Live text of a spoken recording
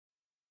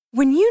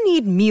When you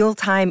need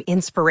mealtime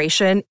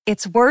inspiration,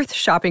 it's worth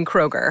shopping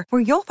Kroger,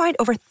 where you'll find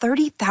over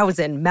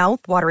 30,000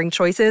 mouth-watering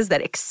choices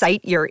that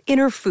excite your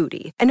inner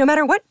foodie. And no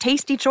matter what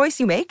tasty choice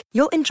you make,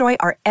 you'll enjoy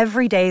our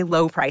everyday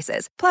low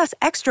prices, plus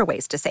extra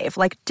ways to save,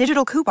 like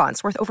digital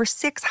coupons worth over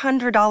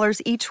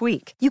 $600 each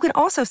week. You can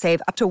also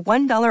save up to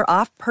 $1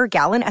 off per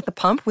gallon at the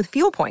pump with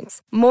fuel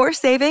points. More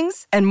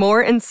savings and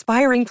more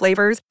inspiring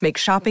flavors make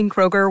shopping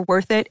Kroger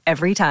worth it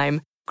every time.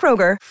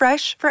 Kroger,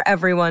 fresh for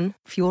everyone.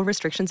 Fuel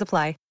restrictions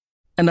apply.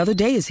 Another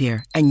day is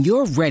here, and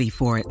you're ready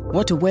for it.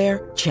 What to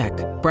wear? Check.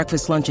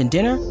 Breakfast, lunch, and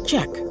dinner?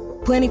 Check.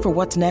 Planning for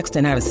what's next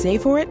and how to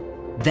save for it?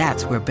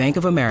 That's where Bank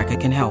of America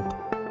can help.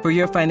 For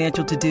your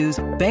financial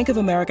to-dos, Bank of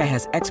America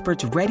has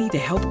experts ready to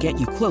help get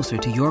you closer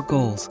to your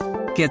goals.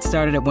 Get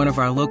started at one of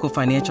our local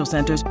financial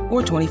centers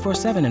or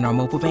 24/7 in our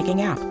mobile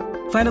banking app.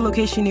 Find a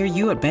location near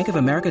you at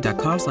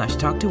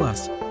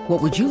bankofamerica.com/talktous.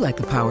 What would you like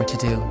the power to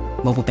do?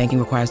 Mobile banking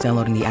requires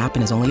downloading the app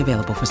and is only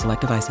available for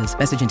select devices.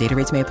 Message and data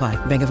rates may apply.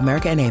 Bank of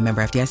America N.A.,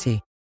 member FDIC.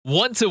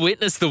 Want to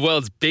witness the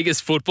world's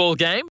biggest football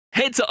game?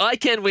 Head to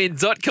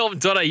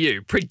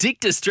iCanWin.com.au,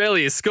 predict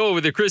Australia's score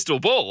with a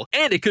crystal ball,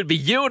 and it could be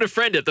you and a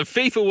friend at the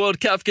FIFA World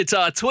Cup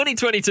Qatar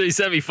 2022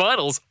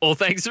 semi-finals, all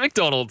thanks to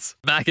McDonald's.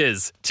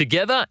 Maccas,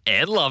 together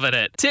and loving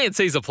it.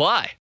 TNCs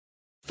apply.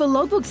 For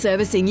logbook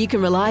servicing you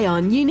can rely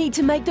on, you need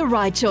to make the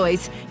right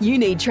choice. You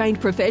need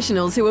trained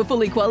professionals who are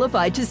fully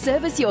qualified to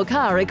service your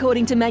car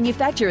according to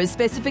manufacturer's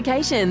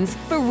specifications.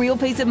 For real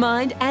peace of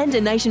mind and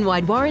a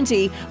nationwide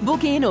warranty,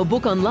 book in or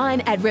book online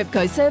at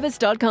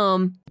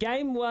repcoservice.com.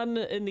 Game 1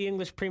 in the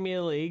English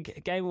Premier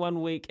League, game 1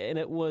 week, and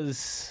it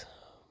was,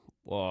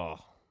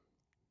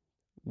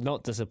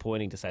 not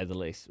disappointing to say the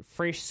least.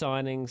 Fresh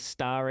signings,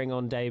 starring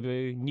on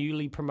debut,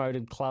 newly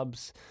promoted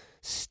clubs,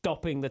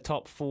 stopping the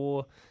top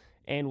four.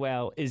 And,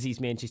 Izzy's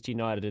Manchester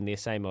United and their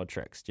same old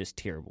tricks. Just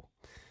terrible.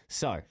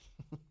 So,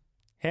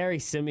 Harry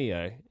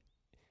Symeou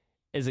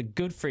is a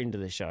good friend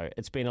of the show.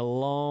 It's been a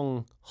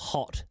long,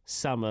 hot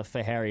summer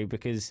for Harry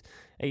because...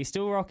 Are you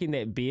still rocking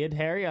that beard,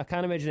 Harry? I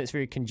can't imagine it's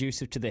very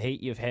conducive to the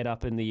heat you've had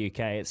up in the UK.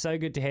 It's so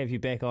good to have you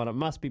back on. It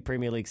must be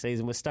Premier League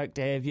season. We're stoked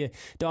to have you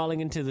dialing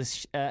into the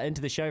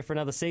show for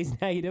another season.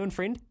 How you doing,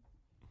 friend?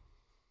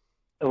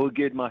 All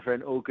good, my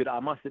friend. All good. I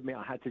must admit,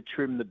 I had to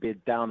trim the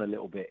beard down a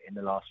little bit in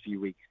the last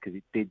few weeks because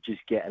it did just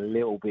get a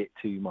little bit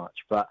too much.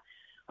 But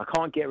I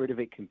can't get rid of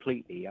it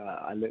completely.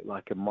 I look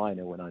like a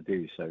minor when I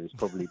do, so it's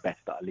probably best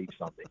that I leave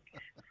something.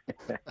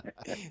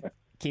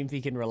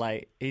 Kempy can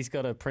relate. You've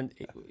got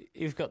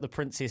the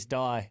princess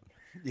dye.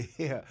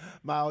 Yeah,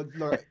 mate.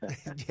 Look,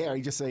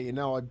 Harry, just so you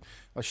know,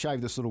 I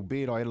shaved this little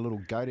beard. I had a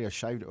little goatee. I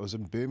shaved it. I was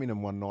in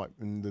Birmingham one night,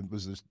 and it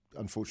was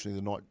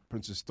unfortunately the night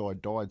Princess Di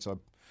died.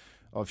 So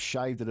I've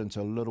shaved it into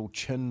a little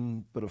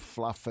chin, bit of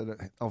fluff,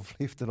 and I've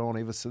left it on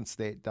ever since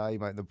that day,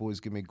 mate. The boys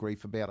give me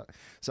grief about it.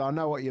 So I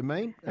know what you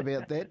mean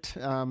about that.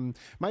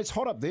 Mate, it's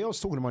hot up there. I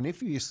was talking to my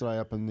nephew yesterday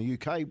up in the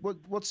UK.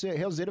 What's that?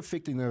 How's that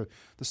affecting the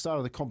start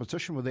of the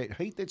competition with that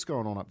heat that's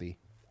going on up there?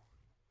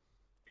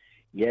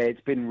 Yeah,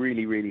 it's been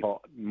really, really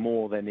hot,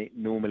 more than it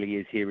normally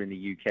is here in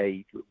the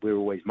UK. We're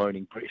always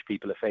moaning. British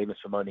people are famous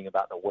for moaning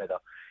about the weather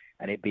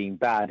and it being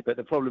bad. But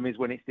the problem is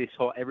when it's this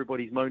hot,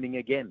 everybody's moaning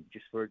again,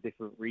 just for a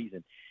different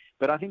reason.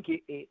 But I think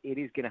it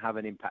is going to have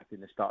an impact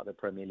in the start of the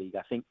Premier League.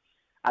 I think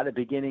at the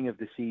beginning of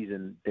the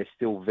season, there's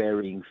still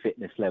varying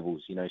fitness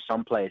levels. You know,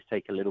 some players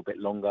take a little bit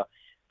longer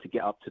to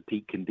get up to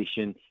peak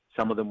condition.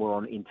 Some of them were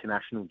on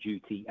international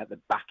duty at the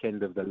back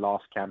end of the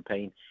last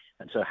campaign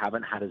and so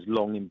haven't had as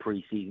long in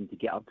pre-season to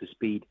get up to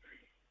speed.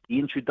 The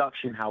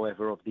introduction,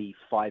 however, of the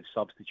 5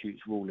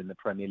 substitutes rule in the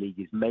Premier League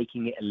is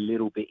making it a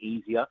little bit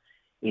easier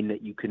in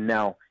that you can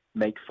now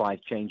make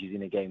 5 changes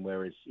in a game,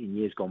 whereas in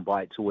years gone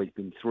by, it's always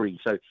been 3.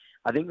 So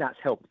I think that's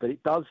helped, but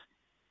it does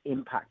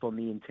impact on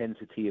the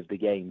intensity of the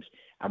games.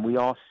 And we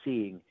are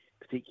seeing,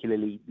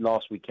 particularly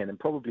last weekend and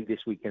probably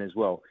this weekend as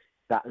well,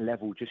 that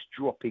level just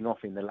dropping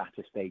off in the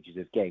latter stages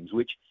of games,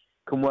 which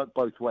can work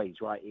both ways,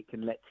 right? It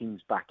can let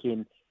teams back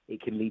in.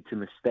 It can lead to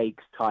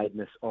mistakes.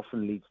 Tiredness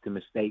often leads to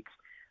mistakes.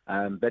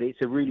 But it's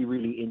a really,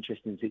 really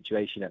interesting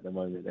situation at the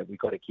moment that we've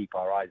got to keep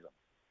our eyes on.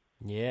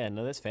 Yeah,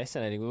 no, that's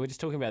fascinating. We were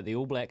just talking about the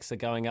All Blacks are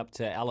going up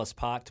to Ellis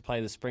Park to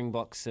play the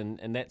Springboks,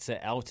 and that's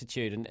at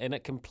altitude, and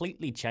it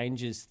completely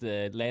changes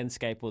the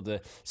landscape or the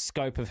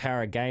scope of how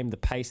a game, the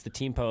pace, the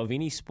tempo of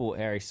any sport,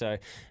 Harry. So,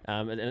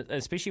 and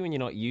especially when you're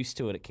not used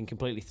to it, it can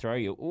completely throw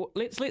you.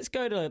 Let's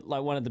go to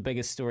like one of the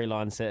biggest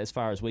storylines as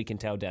far as we can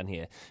tell down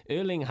here.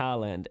 Erling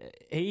Haaland,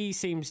 he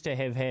seems to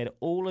have had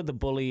all of the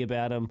bully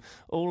about him.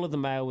 All of the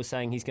mail was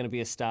saying he's going to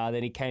be a star.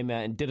 Then he came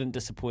out and didn't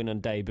disappoint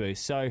on debut.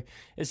 So,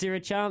 is there a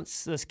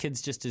chance this kid's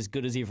just as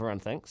good as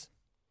everyone thinks?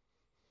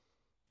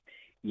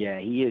 Yeah,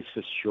 he is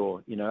for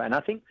sure. You know, and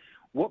I think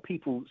what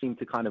people seem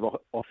to kind of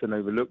often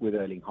overlook with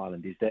Erling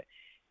Haaland is that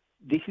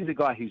this is a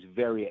guy who's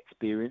very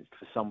experienced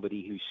for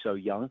somebody who's so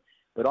young,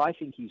 but I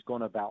think he's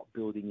gone about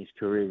building his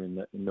career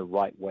in the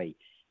right way.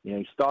 You know,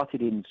 he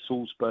started in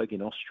Salzburg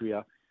in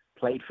Austria,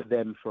 played for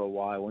them for a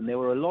while, and there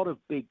were a lot of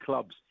big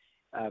clubs,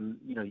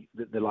 you know,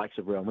 the likes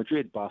of Real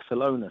Madrid,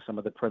 Barcelona, some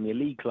of the Premier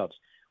League clubs,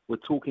 were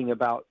talking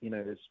about,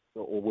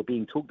 or were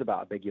being talked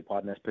about, I beg your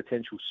pardon, as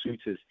potential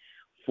suitors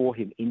for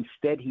him.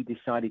 Instead, he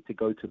decided to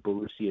go to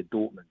Borussia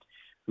Dortmund,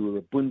 who are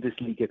a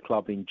Bundesliga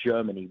club in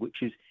Germany, which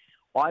is,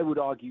 I would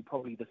argue,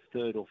 probably the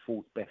third or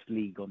fourth best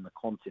league on the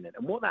continent.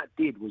 And what that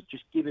did was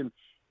just give him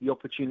the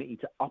opportunity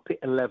to up it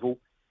a level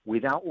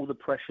without all the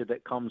pressure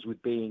that comes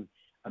with being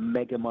a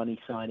mega money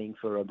signing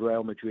for a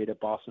Real Madrid, a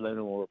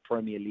Barcelona, or a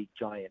Premier League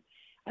giant.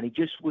 And he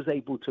just was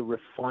able to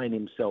refine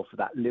himself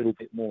that little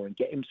bit more and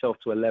get himself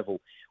to a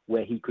level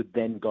where he could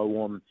then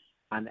go on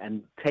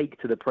and take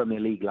to the Premier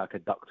League like a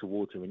duck to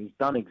water. And he's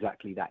done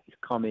exactly that. He's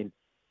come in.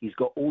 He's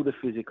got all the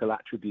physical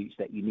attributes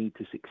that you need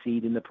to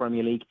succeed in the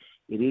Premier League.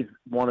 It is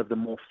one of the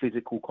more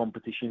physical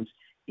competitions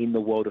in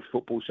the world of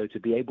football. So to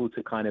be able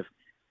to kind of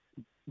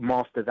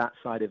master that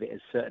side of it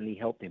has certainly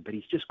helped him. But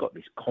he's just got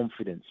this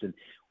confidence and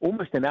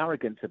almost an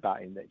arrogance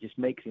about him that just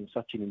makes him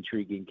such an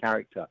intriguing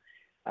character.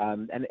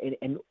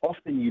 And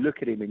often you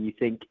look at him and you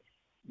think,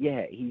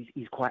 yeah,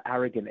 he's quite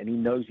arrogant and he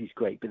knows he's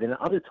great. But then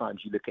at other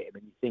times you look at him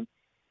and you think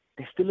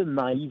there's still a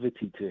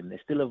naivety to him.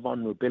 There's still a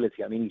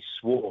vulnerability. I mean, he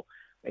swore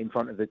in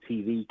front of the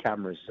TV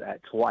cameras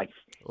twice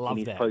in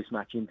his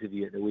post-match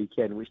interview at the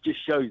weekend, which just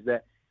shows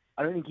that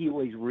I don't think he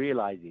always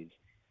realizes,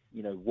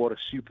 what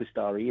a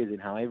superstar he is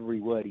and how every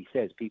word he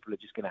says, people are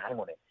just going to hang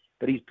on it.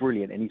 But he's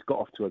brilliant, and he's got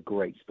off to a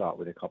great start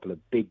with a couple of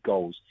big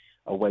goals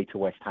away to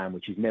West Ham,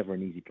 which is never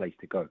an easy place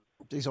to go.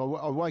 Geez, I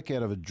woke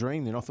out of a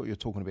dream then. I thought you were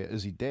talking about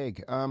Izzy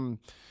Dag.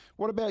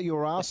 What about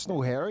your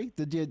Arsenal, Harry?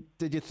 Did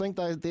you think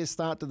their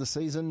start to the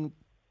season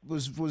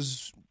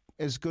was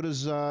as good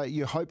as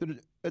you hoped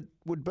it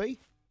would be?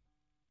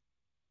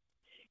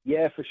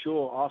 Yeah, for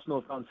sure.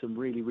 Arsenal have done some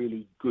really,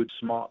 really good,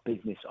 smart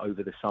business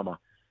over the summer.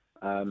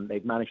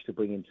 They've managed to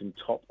bring in some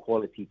top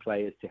quality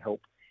players to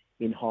help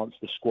enhance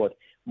the squad.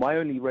 My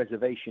only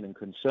reservation and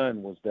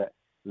concern was that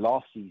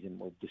last season,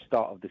 or the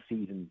start of the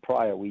season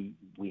prior, we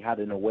had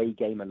an away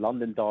game, a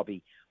London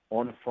derby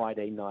on a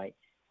Friday night,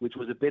 which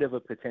was a bit of a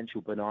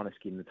potential banana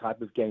skin, the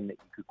type of game that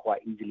you could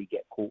quite easily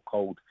get caught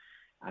cold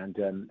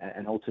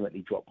and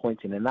ultimately drop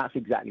points in. And that's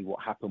exactly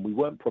what happened. We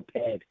weren't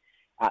prepared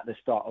at the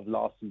start of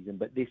last season,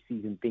 but this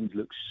season things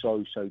look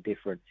so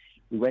different.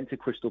 We went to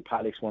Crystal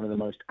Palace, one of the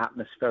most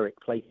atmospheric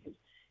places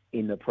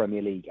in the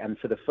Premier League, and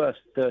for the first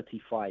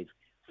 35,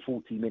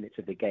 40 minutes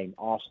of the game,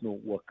 Arsenal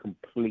were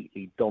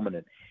completely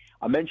dominant.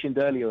 I mentioned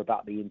earlier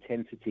about the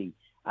intensity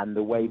and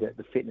the way that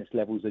the fitness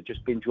levels have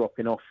just been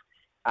dropping off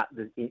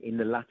in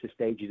the latter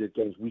stages of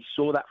games. We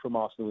saw that from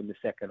Arsenal in the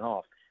second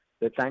half,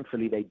 but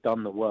thankfully they'd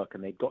done the work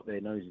and they'd got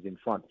their noses in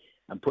front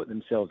and put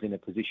themselves in a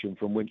position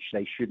from which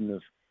they shouldn't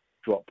have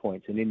dropped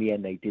points, and in the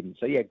end they didn't.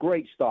 So yeah,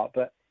 great start,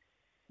 but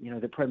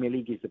the Premier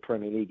League is the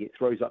Premier League. It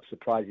throws up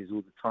surprises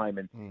all the time,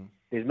 and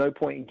there's no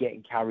point in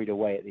getting carried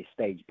away at this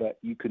stage, but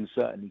you can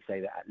certainly say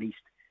that at least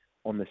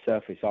on the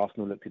surface,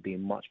 Arsenal look to be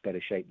in much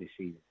better shape this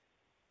season.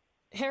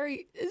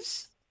 Harry,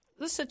 is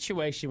the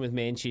situation with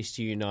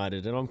Manchester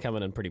United, and I'm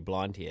coming in pretty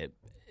blind here,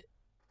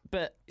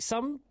 but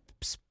some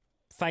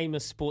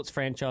famous sports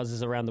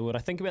franchises around the world, I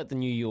think about the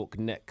New York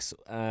Knicks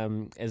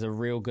as a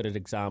real good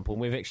example,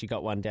 and we've actually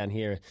got one down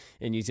here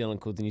in New Zealand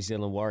called the New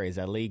Zealand Warriors,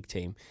 our league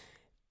team.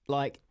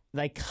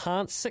 They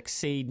can't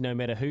succeed no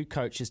matter who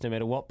coaches, no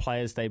matter what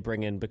players they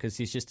bring in, because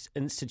there's just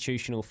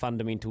institutional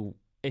fundamental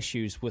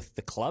issues with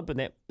the club, and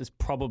that is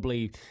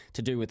probably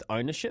to do with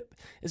ownership.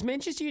 Is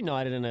Manchester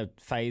United in a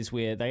phase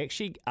where they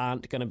actually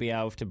aren't going to be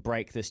able to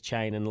break this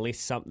chain unless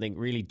something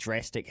really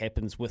drastic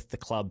happens with the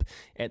club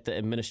at the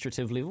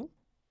administrative level?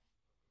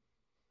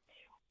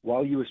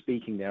 While you were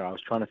speaking there, I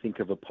was trying to think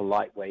of a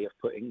polite way of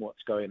putting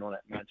what's going on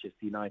at Manchester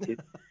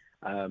United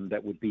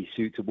that would be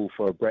suitable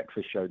for a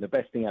breakfast show. The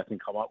best thing I can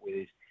come up with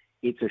is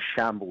it's a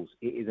shambles.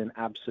 It is an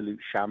absolute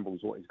shambles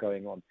what is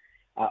going on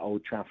at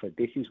Old Trafford.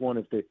 This is one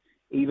of the,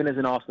 even as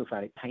an Arsenal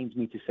fan, it pains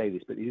me to say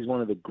this, but this is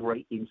one of the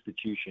great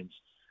institutions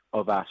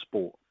of our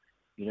sport.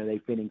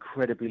 They've been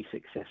incredibly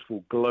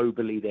successful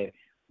globally. They're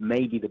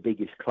maybe the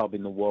biggest club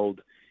in the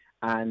world,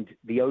 and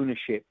the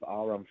ownership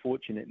are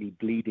unfortunately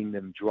bleeding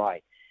them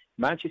dry.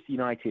 Manchester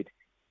United,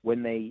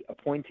 when they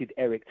appointed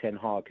Erik ten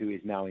Hag, who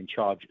is now in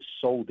charge,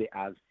 sold it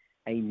as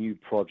a new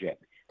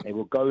project. They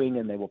were going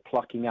and they were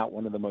plucking out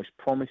one of the most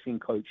promising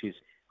coaches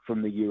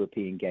from the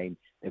European game.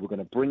 They were going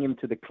to bring him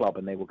to the club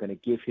and they were going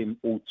to give him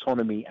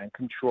autonomy and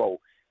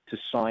control to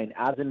sign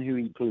as and who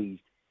he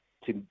pleased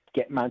to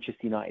get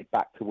Manchester United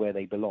back to where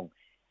they belong.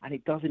 And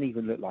it doesn't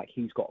even look like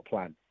he's got a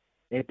plan.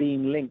 They're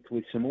being linked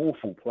with some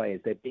awful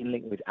players. They're being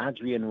linked with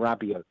Adrien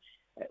Rabiot,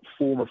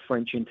 former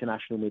French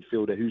international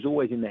midfielder who's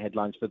always in the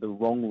headlines for the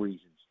wrong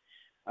reasons.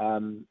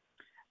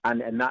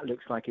 And that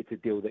looks like it's a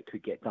deal that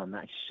could get done.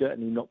 That's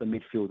certainly not the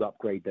midfield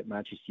upgrade that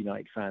Manchester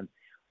United fans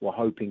were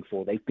hoping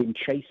for. They've been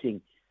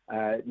chasing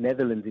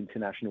Netherlands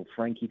international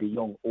Frankie de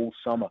Jong all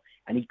summer,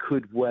 and he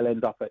could well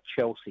end up at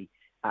Chelsea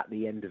at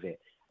the end of it.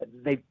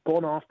 They've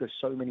gone after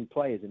so many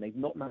players, and they've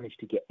not managed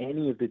to get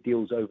any of the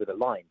deals over the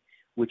line,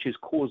 which has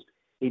caused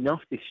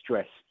enough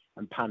distress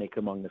and panic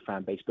among the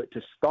fan base. But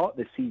to start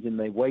the season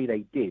the way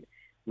they did,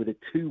 with a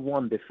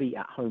 2-1 defeat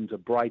at home to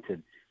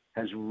Brighton,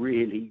 has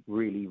really,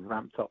 really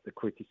ramped up the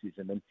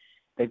criticism. And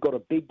they've got a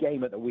big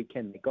game at the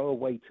weekend. They go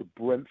away to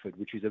Brentford,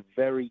 which is a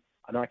very,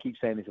 and I keep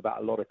saying this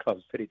about a lot of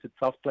clubs, but it's a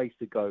tough place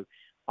to go,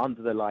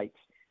 under the lights,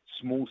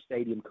 small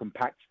stadium,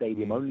 compact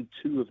stadium. Only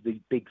 2 of the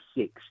big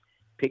 6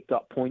 picked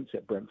up points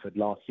at Brentford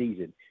last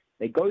season.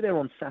 They go there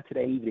on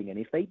Saturday evening, and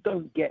if they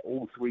don't get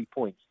all 3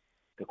 points,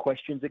 the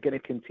questions are going to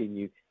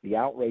continue, the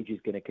outrage is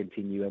going to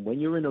continue, and when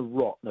you're in a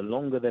rot, the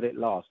longer that it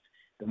lasts,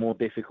 the more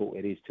difficult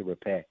it is to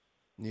repair.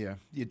 Yeah,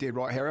 you're dead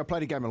right, Harry. I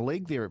played a game of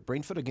league there at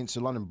Brentford against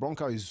the London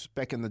Broncos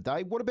back in the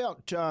day. What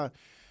about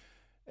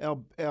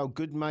our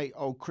good mate,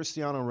 old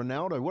Cristiano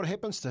Ronaldo? What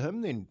happens to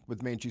him then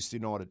with Manchester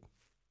United?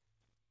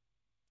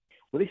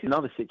 Well, this is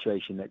another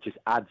situation that just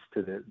adds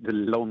to the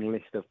long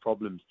list of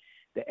problems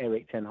that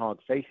Erik ten Hag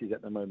faces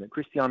at the moment.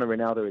 Cristiano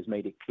Ronaldo has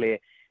made it clear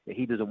that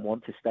he doesn't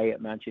want to stay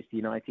at Manchester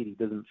United. He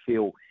doesn't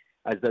feel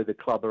as though the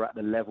club are at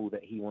the level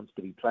that he wants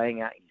to be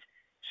playing at. He's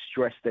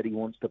stressed that he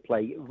wants to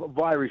play.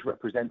 Via his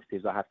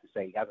representatives, I have to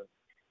say, he hasn't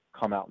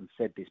come out and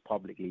said this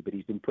publicly, but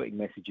he's been putting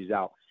messages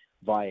out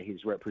via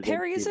his representatives.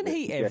 Harry, isn't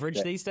he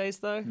average these days,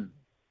 though?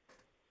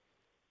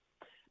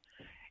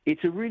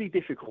 It's a really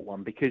difficult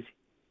one because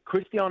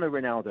Cristiano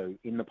Ronaldo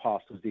in the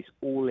past was this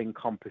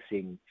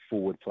all-encompassing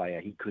forward player.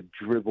 He could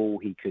dribble,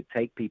 he could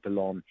take people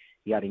on,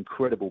 he had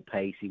incredible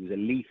pace, he was a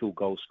lethal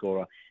goal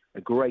scorer,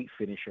 a great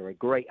finisher, a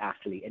great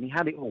athlete, and he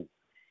had it all.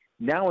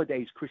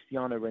 Nowadays,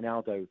 Cristiano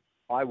Ronaldo,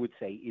 I would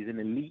say, is an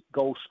elite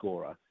goal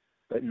scorer,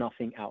 but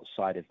nothing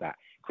outside of that.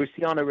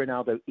 Cristiano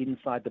Ronaldo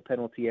inside the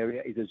penalty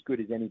area is as good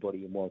as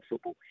anybody in world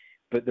football.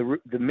 But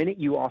the minute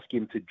you ask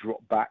him to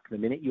drop back, the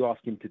minute you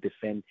ask him to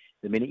defend,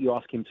 the minute you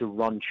ask him to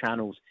run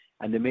channels,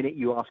 and the minute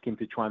you ask him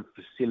to try and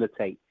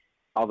facilitate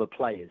other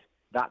players,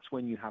 that's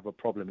when you have a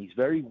problem. He's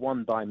very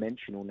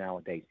one-dimensional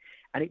nowadays.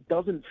 And it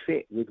doesn't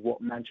fit with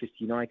what Manchester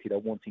United are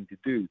wanting to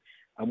do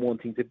and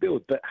wanting to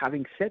build. But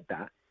having said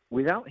that,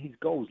 without his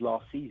goals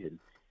last season,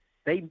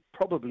 they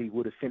probably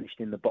would have finished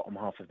in the bottom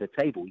half of the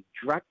table. He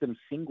dragged them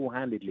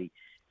single-handedly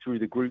through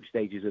the group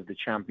stages of the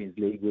Champions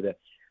League with a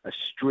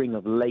string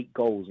of late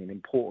goals in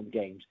important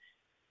games.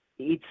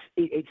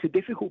 It's a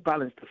difficult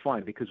balance to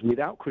find because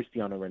without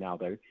Cristiano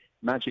Ronaldo,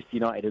 Manchester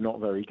United are not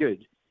very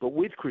good. But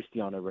with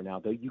Cristiano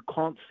Ronaldo, you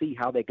can't see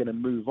how they're going to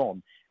move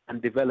on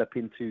and develop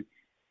into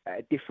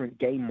a different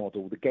game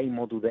model, the game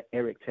model that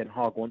Erik ten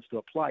Hag wants to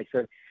apply.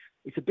 So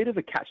it's a bit of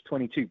a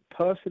catch-22.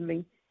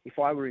 Personally, if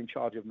I were in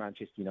charge of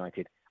Manchester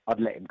United,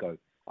 I'd let him go.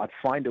 I'd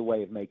find a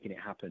way of making it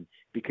happen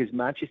because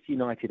Manchester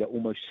United are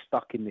almost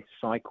stuck in this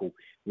cycle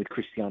with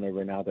Cristiano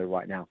Ronaldo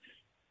right now.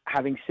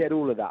 Having said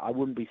all of that, I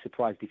wouldn't be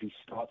surprised if he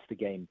starts the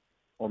game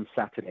on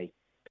Saturday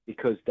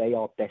because they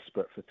are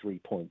desperate for 3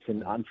 points.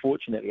 And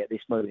unfortunately, at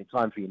this moment in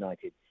time for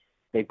United,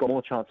 they've got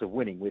more chance of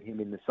winning with him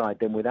in the side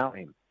than without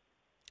him.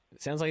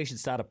 It sounds like you should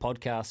start a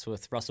podcast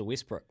with Russell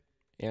Westbrook.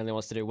 He only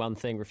wants to do one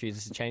thing,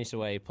 refuses to change the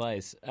way he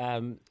plays.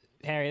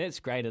 Harry, that's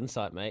great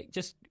insight, mate.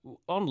 Just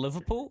on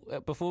Liverpool,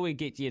 before we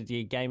get to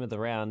your game of the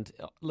round,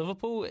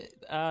 Liverpool,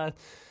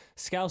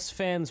 Scouse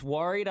fans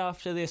worried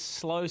after their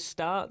slow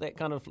start, that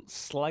kind of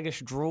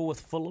sluggish draw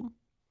with Fulham?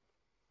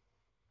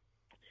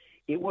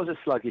 It was a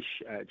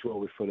sluggish draw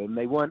with Fulham.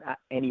 They weren't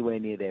anywhere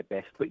near their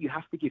best, but you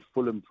have to give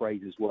Fulham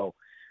praise as well.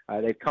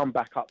 They've come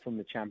back up from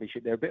the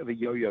Championship. They're a bit of a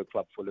yo-yo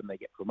club, Fulham. They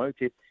get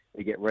promoted,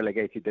 they get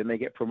relegated, then they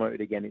get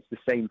promoted again. It's the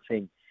same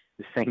thing,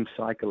 the same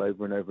cycle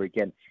over and over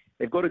again.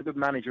 They've got a good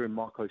manager in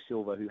Marco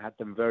Silva who had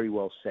them very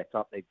well set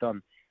up. They've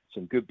done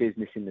some good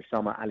business in the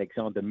summer.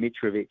 Alexander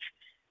Mitrovic,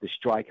 the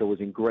striker,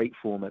 was in great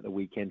form at the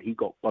weekend. He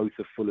got both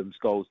of Fulham's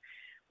goals.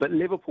 But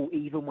Liverpool,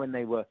 even when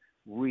they were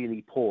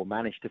really poor,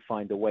 managed to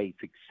find a way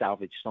to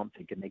salvage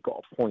something, and they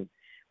got a point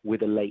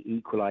with a late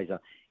equaliser.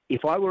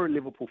 If I were a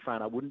Liverpool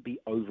fan, I wouldn't be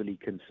overly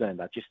concerned.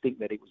 I just think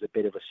that it was a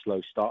bit of a slow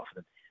start for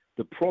them.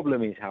 The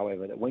problem is,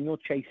 however, that when you're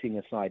chasing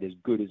a side as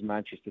good as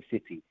Manchester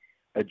City,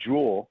 a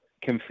draw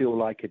can feel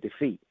like a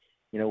defeat.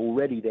 You know,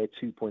 already they're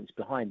 2 points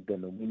behind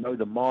them, and we know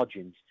the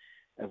margins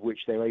of which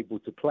they're able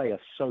to play are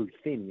so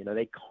thin. You know,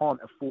 they can't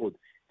afford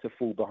to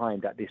fall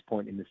behind at this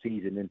point in the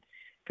season, and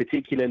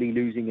particularly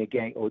losing a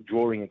game, or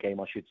drawing a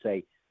game, I should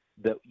say,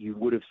 that you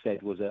would have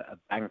said was a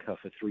banker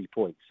for 3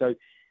 points. So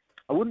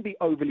I wouldn't be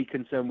overly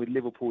concerned with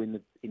Liverpool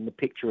in the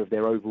picture of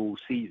their overall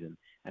season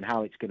and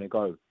how it's going to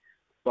go.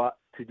 But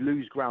to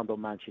lose ground on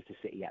Manchester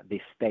City at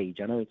this stage,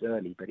 I know it's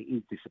early, but it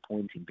is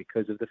disappointing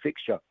because of the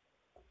fixture.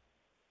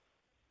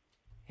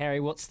 Harry,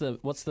 what's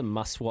the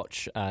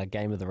must-watch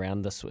game of the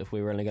round this? If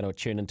we were only going to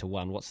tune into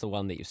one, what's the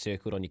one that you've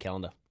circled on your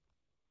calendar?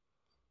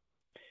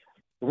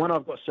 The one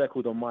I've got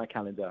circled on my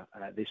calendar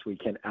this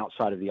weekend,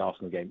 outside of the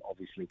Arsenal game,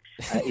 obviously,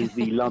 is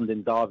the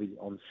London Derby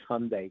on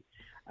Sunday,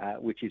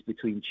 which is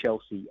between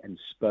Chelsea and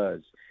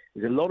Spurs.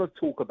 There's a lot of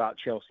talk about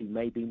Chelsea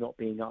maybe not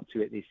being up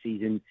to it this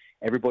season.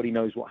 Everybody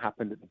knows what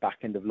happened at the back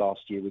end of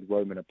last year with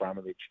Roman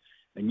Abramovich.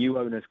 A new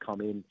owner's come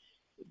in.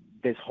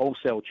 There's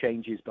wholesale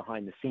changes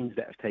behind the scenes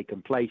that have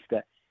taken place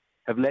that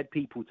have led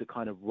people to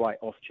kind of write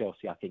off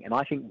Chelsea, I think. And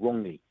I think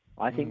wrongly.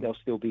 I think they'll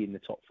still be in the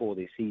top four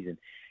this season.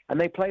 And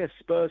they play a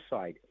Spurs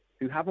side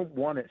who haven't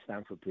won at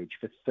Stamford Bridge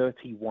for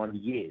 31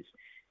 years.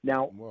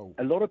 Now, Whoa.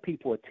 a lot of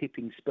people are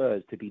tipping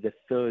Spurs to be the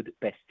third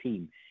best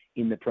team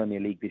in the Premier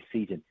League this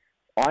season.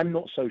 I'm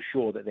not so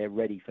sure that they're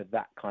ready for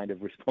that kind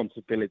of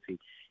responsibility,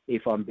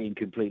 if I'm being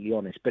completely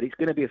honest. But it's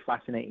going to be a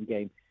fascinating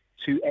game.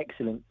 Two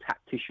excellent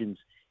tacticians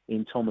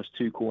in Thomas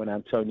Tuchel and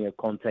Antonio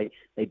Conte.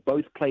 They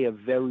both play a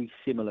very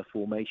similar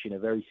formation, a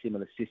very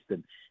similar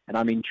system, and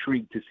I'm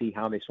intrigued to see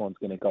how this one's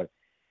going to go.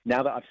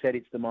 Now that I've said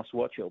it's the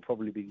must-watch, it'll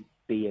probably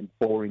be a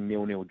boring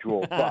 0-0 draw,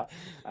 but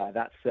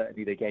that's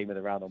certainly the game of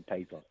the round on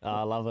paper.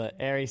 I love it.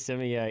 Harry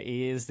Symeou,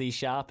 he is the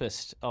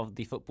sharpest of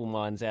the football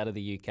minds out of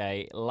the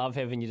UK. Love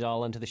having you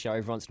dial into the show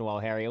every once in a while,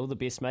 Harry. All the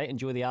best, mate.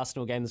 Enjoy the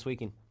Arsenal game this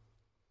weekend.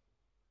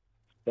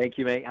 Thank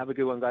you, mate. Have a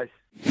good one, guys.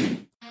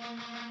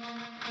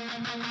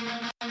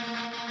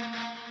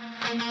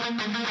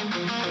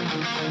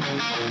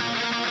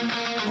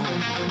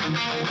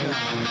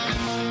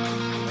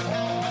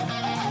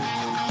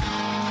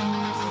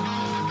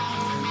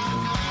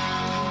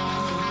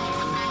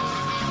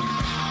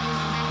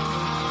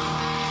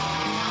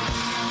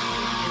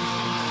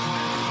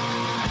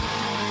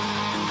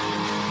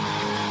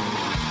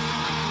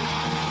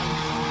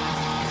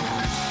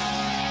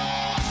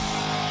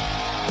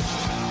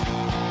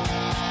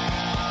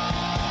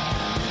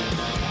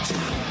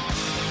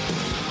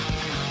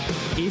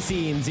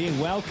 SENZ,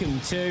 welcome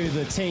to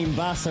the team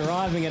bus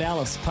arriving at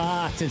Ellis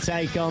Park to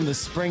take on the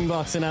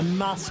Springboks in a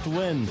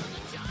must-win.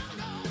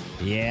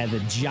 Yeah, the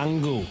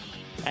jungle,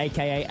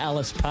 a.k.a.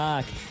 Ellis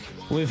Park.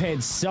 We've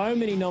had so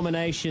many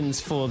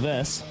nominations for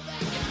this.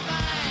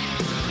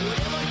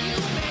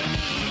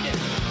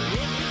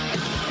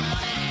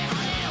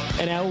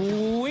 And our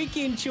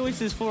weekend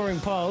Choices Flooring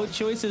poll,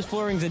 Choices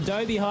Flooring's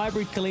Adobe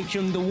Hybrid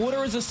Collection, the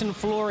water-resistant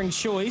flooring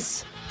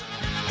choice.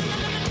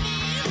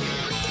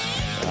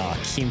 Oh,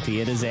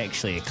 Kempy, it is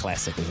actually a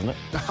classic, isn't it?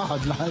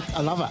 Oh,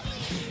 I love it.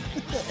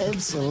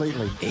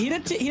 Absolutely. Head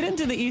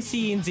into the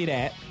SENZ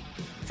app.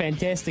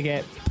 Fantastic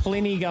app.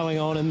 Plenty going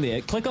on in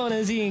there. Click on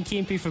Izzy and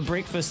Kempy for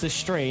breakfast, the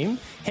stream.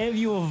 Have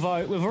your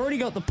vote. We've already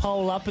got the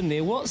poll up in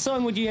there. What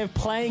song would you have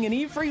playing in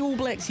every All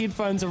Blacks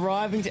headphones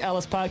arriving to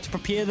Ellis Park to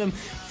prepare them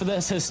for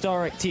this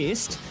historic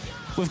test?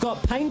 We've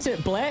got Paint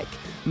It Black,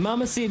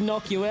 Mama Said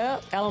Knock You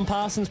Out, Alan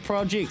Parsons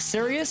Project,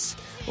 Sirius,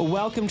 or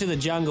Welcome to the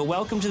Jungle.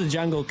 Welcome to the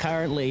Jungle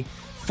currently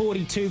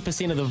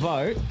 42% of the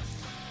vote,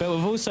 but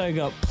we've also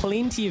got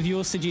plenty of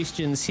your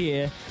suggestions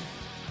here,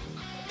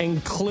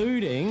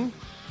 including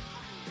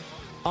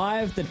Eye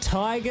of the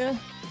Tiger,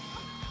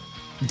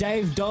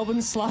 Dave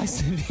Dobbins'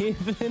 Slice of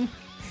Heaven,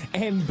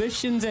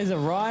 Ambitions as a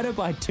Rider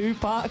by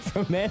Tupac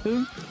from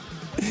Adam.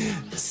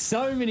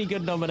 So many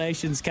good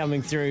nominations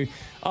coming through.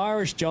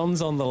 Irish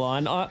John's on the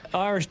line.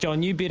 Irish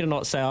John, you better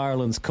not say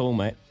Ireland's cool,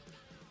 mate.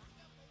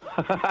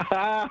 No,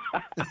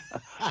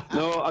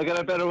 I got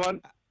a better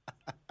one.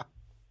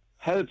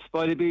 Helps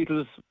by the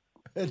Beatles.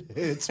 It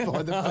hurts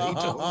by the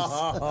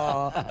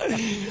Beatles.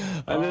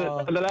 And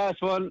the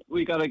last one,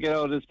 we got to get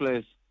out of this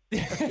place.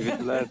 If it's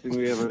the last thing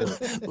we ever do.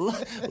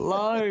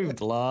 Low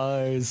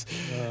blows.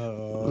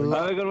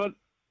 Have a good one.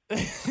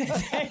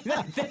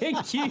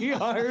 Thank you,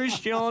 Irish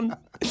John.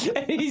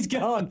 He's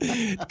gone.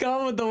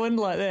 Gone with the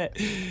wind like that.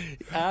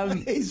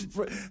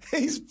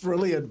 He's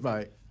brilliant,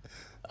 mate.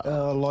 I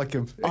like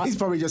him. He's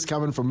probably just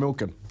coming from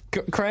milking.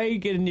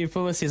 Craig in New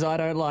Plymouth says, I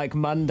don't like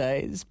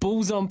Mondays.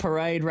 Bulls on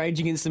Parade, Rage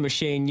Against the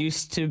Machine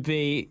used to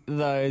be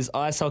those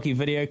ice hockey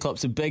video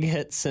clips of big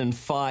hits and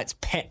fights.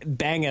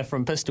 Banger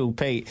from Pistol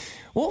Pete.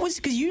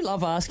 Because you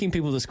love asking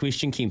people this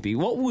question, Kempy.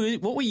 What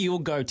were your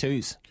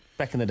go-tos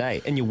back in the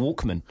day in your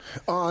Walkman?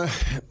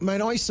 Mate,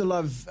 I used to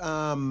love...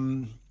 I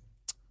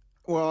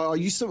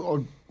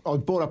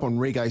brought up on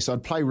reggae, so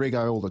I'd play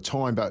reggae all the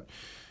time, but...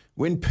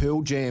 When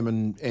Pearl Jam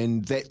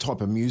and that type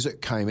of music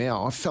came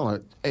out, I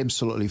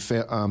absolutely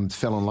fell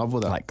in love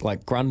with it.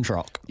 Like grunge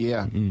rock.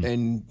 Yeah,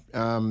 and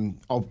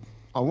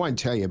I won't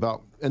tell you, but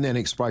in the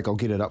next break I'll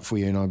get it up for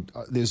you. And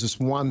there's this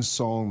one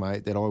song,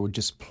 mate, that I would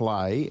just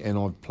play, and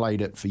I've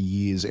played it for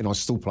years, and I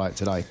still play it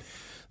today,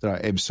 that I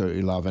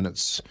absolutely love, and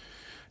it's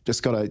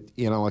just got a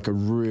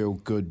real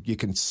good. You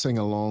can sing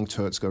along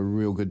to it. It's got a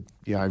real good,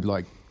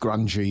 like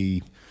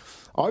grungy.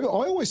 I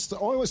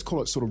always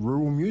call it sort of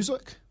rural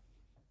music.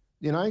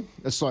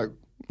 It's like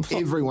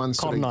everyone's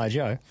Cotton Eye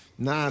Joe.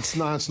 Nah, it's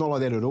not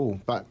like that at all.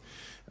 But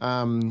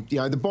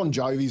the Bon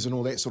Jovis and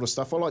all that sort of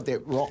stuff. I like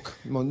that rock.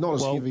 Not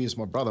as heavy as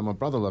my brother. My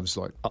brother loves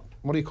what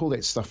do you call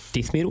that stuff?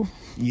 Death metal?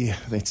 Yeah,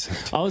 that's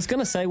it. I was going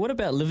to say, what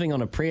about Living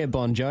on a Prayer,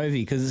 Bon Jovi?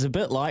 Because it's a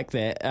bit like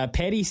that.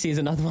 Paddy says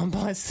another one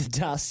bites the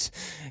dust.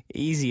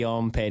 Easy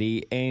on,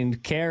 Paddy.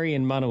 And Carrie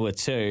and Manawa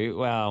too.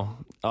 Wow.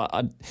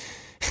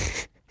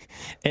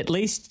 At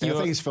least I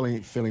think he's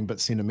feeling a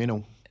bit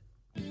sentimental.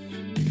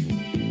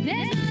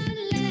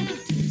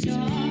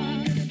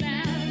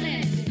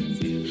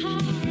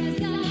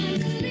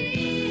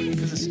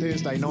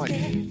 Thursday night.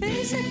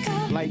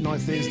 Late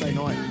night Thursday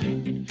night.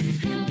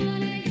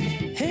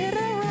 Hit a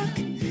rock.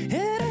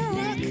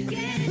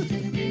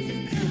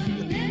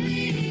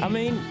 I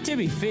mean, to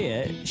be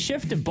fair,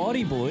 shift a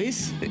body,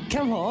 boys.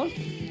 Come on.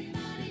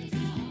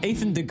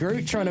 Ethan de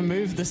Groot trying to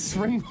move the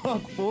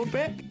Springbok forward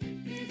back.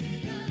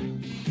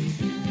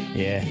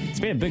 Yeah, it's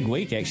been a big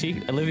week,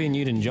 actually. Olivia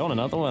Newton-John,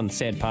 another one,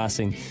 sad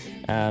passing.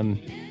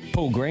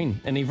 Paul Green,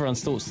 and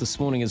everyone's thoughts this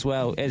morning as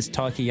well as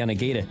Taiki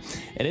Yanagita.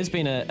 It has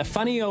been a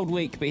funny old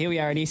week, but here we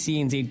are at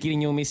SENZ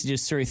getting your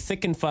messages through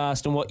thick and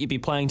fast on what you'd be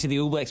playing to the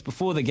All Blacks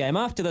before the game.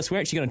 After this, we're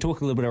actually going to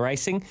talk a little bit of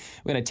racing.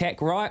 We're going to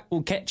tack right.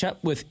 We'll catch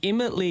up with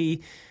Emma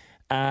Lee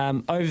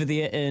over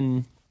there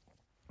in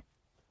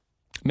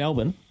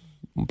Melbourne.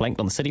 Blanked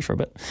on the city for a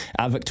bit.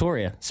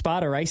 Victoria,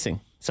 Sparta Racing.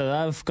 So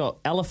they've got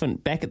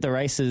Elephant back at the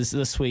races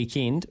this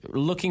weekend.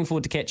 Looking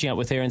forward to catching up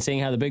with her and seeing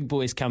how the big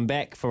boys come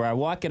back for our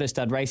Waikato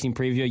Stud Racing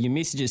preview. Your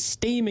messages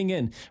steaming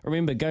in.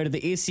 Remember, go to the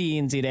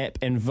SENZ app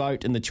and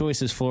vote in the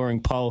Choices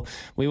Flooring poll.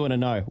 We want to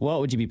know, what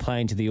would you be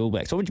playing to the All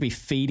Blacks? What would you be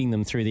feeding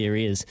them through their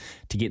ears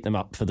to get them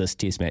up for this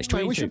test match?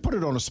 Mate, we should put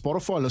it on a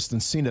Spotify list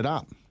and send it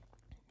up.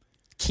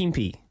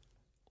 Kempi,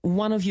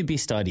 one of your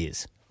best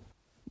ideas.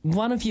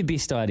 One of your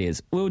best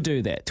ideas. We'll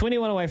do that.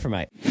 21 away from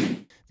 8.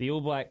 The All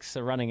Blacks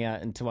are running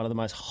out into one of the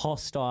most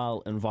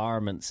hostile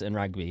environments in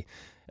rugby.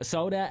 A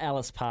sold-out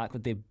Ellis Park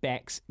with their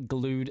backs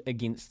glued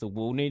against the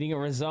wall, needing a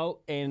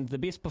result and the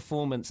best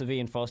performance of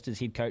Ian Foster's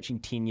head coaching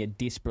tenure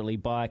desperately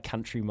by a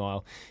country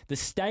mile. The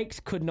stakes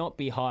could not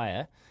be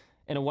higher,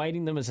 and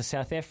awaiting them is a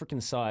South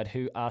African side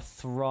who are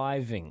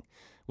thriving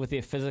with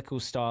their physical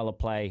style of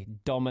play,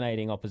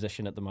 dominating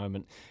opposition at the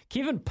moment.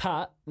 Kevin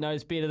Putt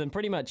knows better than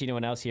pretty much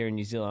anyone else here in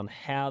New Zealand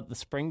how the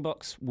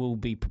Springboks will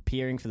be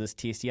preparing for this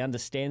test. He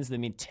understands the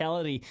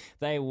mentality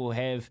they will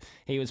have.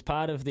 He was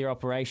part of their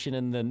operation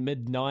in the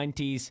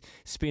mid-90s,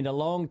 spent a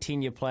long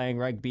tenure playing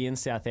rugby in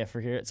South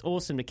Africa. It's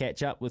awesome to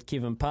catch up with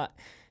Kevin Putt.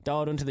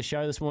 Dialed into the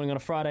show this morning on a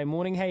Friday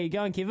morning. How you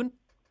going, Kevin?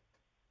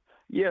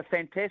 Yeah,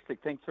 fantastic.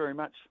 Thanks very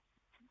much.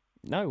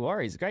 No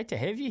worries. Great to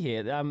have you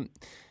here.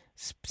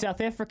 South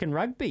African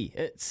rugby,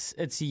 it's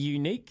a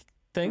unique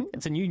thing.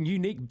 It's a new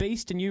unique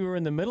beast, and you were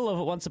in the middle of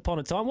it once upon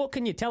a time. What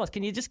can you tell us?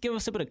 Can you just give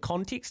us a bit of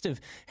context of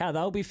how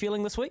they'll be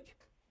feeling this week?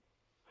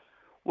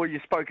 Well,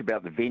 you spoke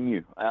about the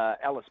venue.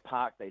 Ellis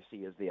Park, they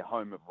see as their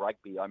home of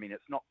rugby. I mean,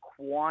 it's not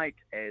quite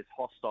as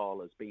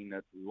hostile as being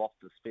at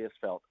Loftus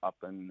Versfeld up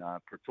in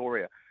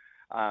Pretoria,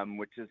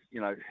 which is,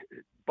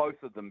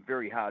 both of them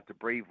very hard to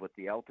breathe with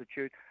the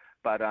altitude.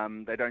 But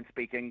they don't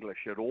speak English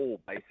at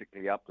all,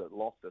 basically, up at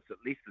Loftus.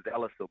 At least at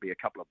Ellis, there'll be a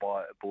couple of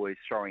boys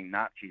throwing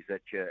Nazis at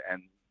you,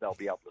 and they'll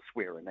be able to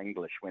swear in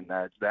English when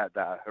they're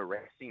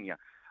harassing you.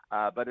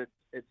 But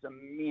it's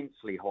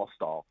immensely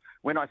hostile.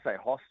 When I say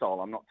hostile,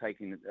 I'm not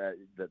taking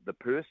the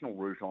personal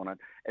route on it.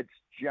 It's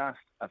just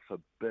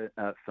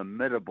a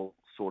formidable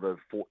sort of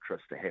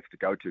fortress to have to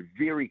go to.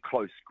 Very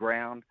close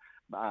ground.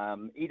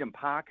 Eden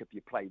Park, if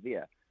you play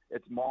there,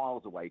 it's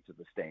miles away to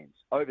the stands.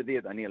 Over there,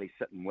 they're nearly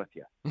sitting with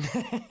you.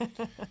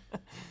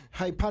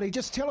 Hey, Putty,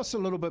 just tell us a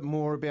little bit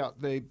more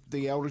about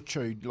the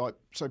altitude.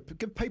 So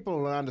give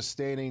people an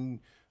understanding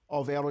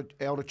of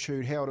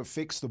altitude, how it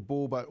affects the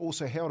ball, but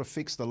also how it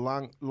affects the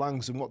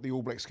lungs and what the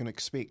All Blacks can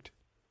expect.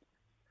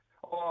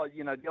 Oh,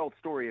 the old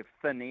story of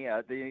thin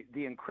air.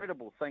 The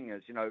incredible thing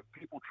is,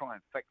 people try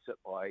and fix it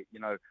by,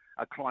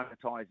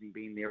 acclimatizing,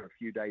 being there a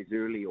few days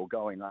early or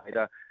going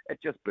later. It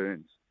just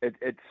burns.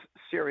 It's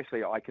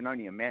seriously, I can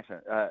only imagine.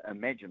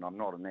 I'm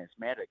not an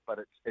asthmatic, but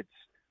it's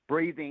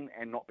breathing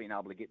and not being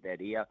able to get that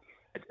air.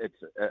 It's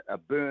a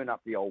burn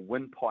up the old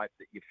windpipe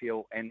that you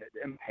feel, and it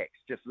impacts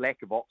just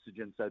lack of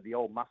oxygen. So the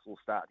old muscles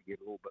start to get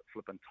a little bit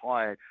flippin'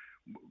 tired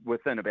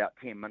within about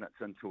 10 minutes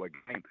into a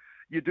game.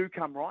 You do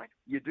come right.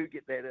 You do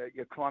get that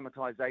your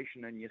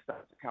acclimatization, and you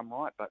start to come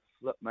right. But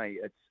flip me,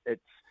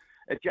 it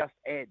just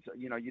adds.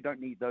 You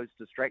don't need those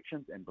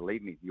distractions, and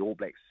believe me, the All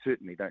Blacks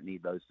certainly don't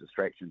need those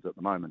distractions at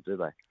the moment, do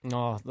they?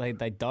 No,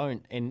 they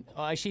don't. And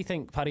I actually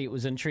think, Putty, it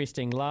was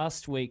interesting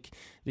last week.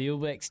 The All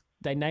Blacks,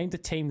 they named a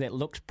team that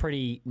looked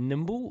pretty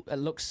nimble. It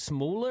looked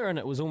smaller, and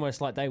it was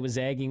almost like they were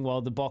zagging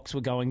while the Boks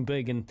were going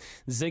big and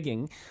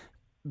zigging.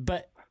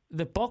 But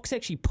the Boks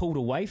actually pulled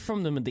away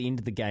from them at the end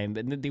of the game,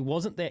 but there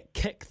wasn't that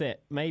kick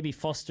that maybe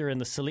Foster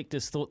and the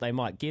selectors thought they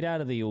might get out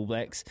of the All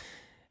Blacks.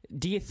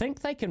 Do you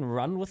think they can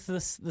run with the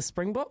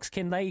Springboks?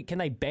 Can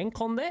they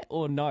bank on that,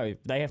 or no,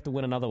 they have to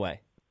win another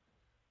way?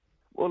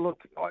 Well,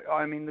 look,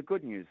 I mean, the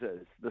good news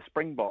is the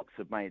Springboks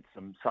have made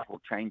some subtle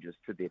changes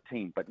to their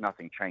team, but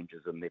nothing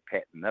changes in their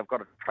pattern. They've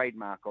got a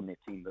trademark on their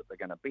team that they're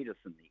going to beat us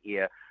in the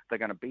air, they're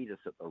going to beat us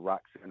at the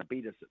rucks, they're going to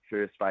beat us at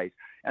first phase,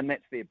 and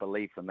that's their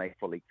belief, and they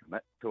fully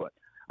commit to it.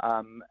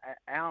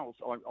 Ours,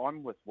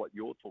 I'm with what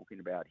you're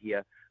talking about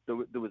here. There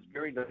was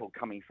very little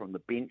coming from the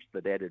bench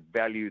that added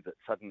value, that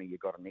suddenly you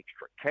got an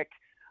extra kick.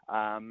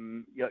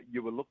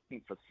 You were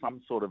looking for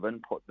some sort of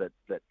input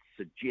that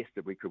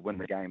suggested we could win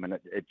the game, and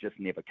it just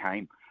never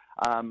came.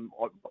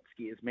 What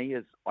scares me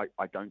is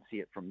I don't see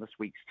it from this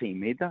week's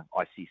team either.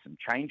 I see some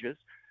changes,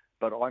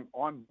 but I'm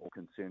more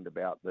concerned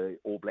about the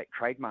All Black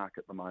trademark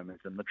at the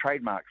moment, and the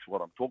trademark's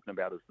what I'm talking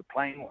about is the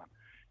playing one.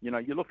 You know,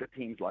 you look at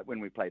teams like when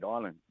we played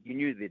Ireland, you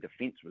knew their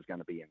defence was going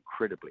to be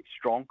incredibly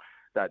strong.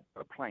 They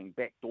were playing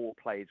backdoor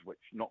plays, which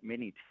not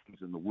many teams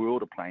in the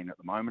world are playing at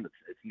the moment.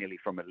 It's nearly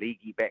from a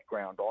leaguey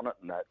background on it,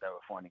 and they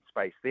were finding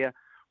space there.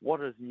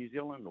 What is New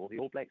Zealand or the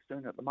All Blacks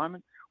doing at the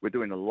moment? We're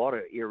doing a lot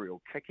of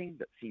aerial kicking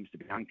that seems to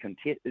be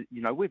uncontested.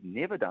 You know, we've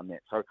never done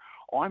that. So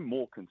I'm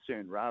more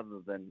concerned rather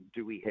than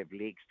do we have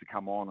legs to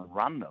come on and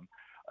run them.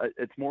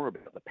 It's more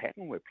about the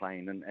pattern we're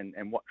playing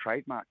and what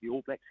trademark the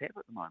All Blacks have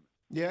at the moment.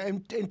 Yeah,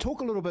 and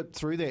talk a little bit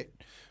through that.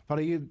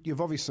 Buddy,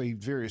 you've obviously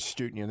very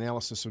astute in your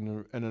analysis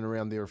in and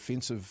around their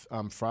offensive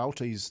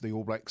frailties, the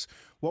All Blacks.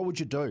 What would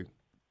you do?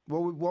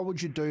 What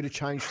would you do to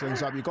change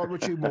things up? You've got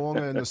Richie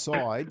Mo'unga in the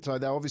side, so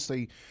they're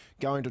obviously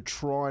going to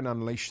try and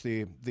unleash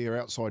their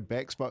outside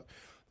backs, but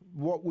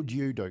what would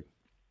you do?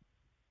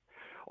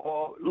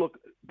 Oh, look,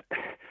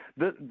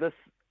 this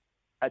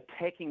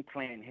attacking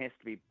plan has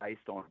to be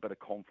based on a bit of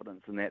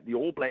confidence in that. The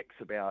All Blacks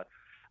about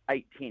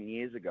 8-10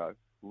 years ago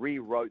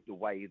rewrote the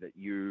way that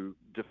you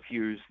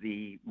diffuse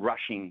the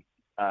rushing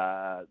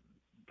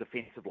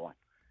defensive line.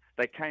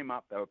 They came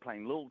up, they were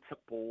playing little tip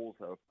balls,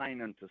 they were playing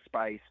into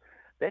space.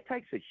 That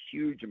takes a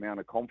huge amount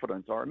of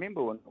confidence. I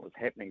remember when it was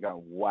happening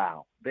going,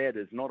 wow, that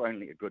is not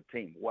only a good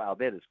team, wow,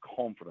 that is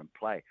confident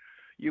play.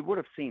 You would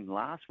have seen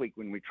last week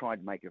when we tried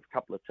to make a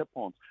couple of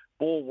tip-ons,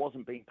 ball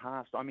wasn't being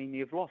passed. I mean,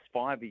 you've lost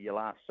 5 of your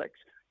last 6.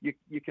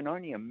 You can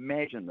only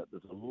imagine that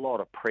there's a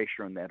lot of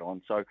pressure in that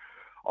on. So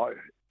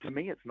to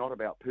me, it's not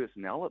about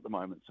personnel at the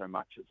moment so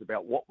much. It's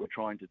about what we're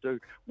trying to do.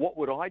 What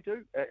would I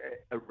do?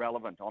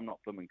 Irrelevant. I'm not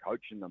them and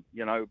coaching them,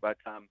 you know, but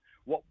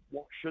what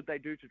should they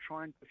do to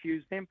try and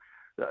diffuse them?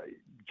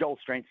 Joel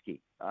Stransky,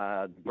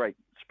 the great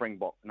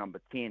Springbok number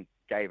 10,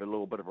 gave a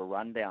little bit of a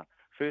rundown.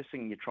 First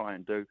thing you try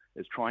and do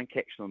is try and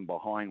catch them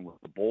behind with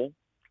the ball.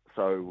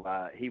 So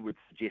he would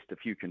suggest a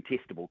few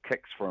contestable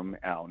kicks from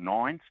our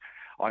nines.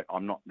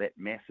 I'm not that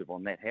massive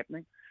on that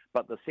happening.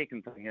 But the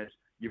second thing is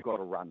you've got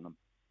to run them.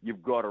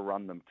 You've got to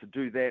run them. To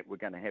do that, we're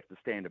going to have to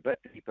stand a bit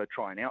deeper,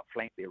 try and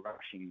outflank their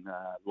rushing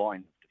line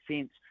of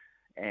defence,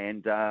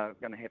 and we're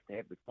going to have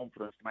the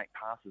confidence to make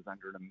passes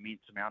under an immense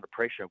amount of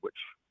pressure, which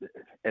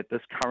at this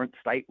current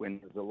state,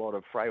 when there's a lot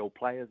of frail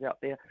players out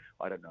there,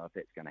 I don't know if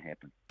that's going to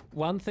happen.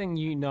 One thing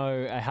you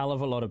know a hell of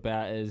a lot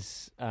about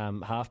is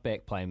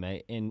halfback play,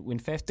 mate. And when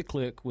Faf de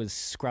Klerk was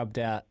scrubbed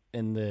out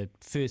in the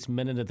first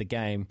minute of the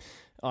game,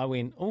 I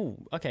went, oh,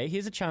 okay,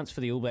 here's a chance for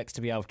the All Blacks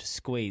to be able to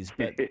squeeze.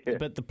 But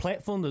but the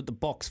platform that the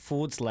box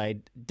forwards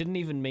laid didn't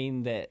even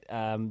mean that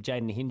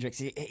Jaden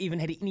Hendricks even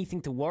had anything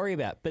to worry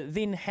about. But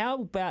then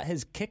how about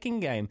his kicking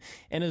game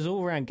and his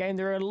all-round game?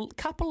 There are a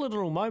couple of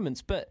little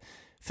moments, but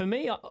for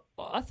me,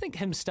 I think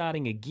him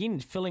starting again,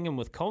 filling him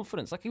with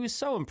confidence, like he was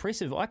so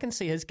impressive. I can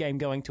see his game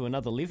going to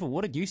another level.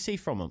 What did you see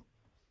from him?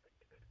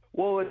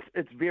 Well,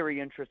 it's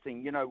very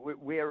interesting. You know,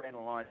 we're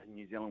analysing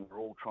New Zealand. We're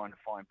all trying to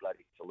find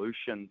bloody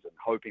solutions and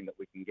hoping that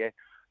we can get.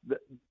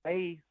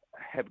 They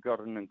have got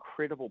an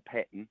incredible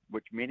pattern,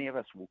 which many of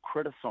us will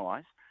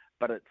criticise,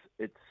 but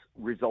it's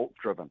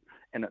result-driven,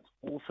 and it's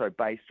also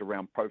based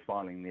around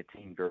profiling their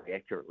team very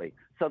accurately.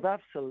 So they've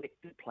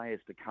selected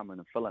players to come in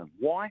and fill in.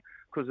 Why?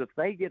 Because if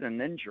they get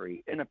an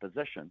injury in a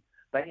position,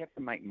 they have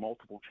to make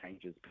multiple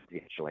changes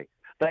potentially.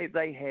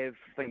 They have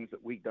things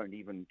that we don't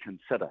even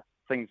consider,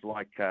 things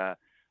like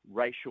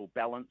racial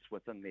balance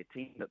within their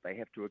team that they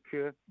have to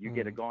occur. You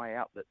get a guy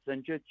out that's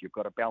injured, you've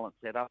got to balance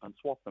that up and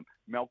swap them.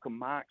 Malcolm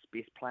Marx,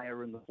 best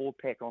player in the forward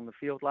pack on the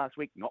field last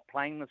week, not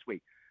playing this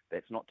week.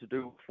 That's not to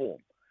do with form.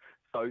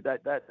 So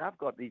they've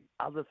got these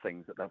other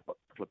things that they've got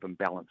to flip and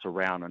balance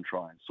around and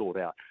try and sort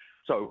out.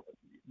 So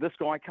this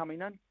guy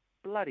coming in,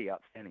 bloody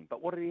outstanding.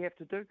 But what did he have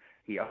to do?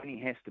 He only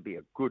has to be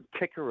a good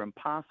kicker and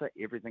passer.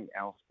 Everything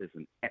else is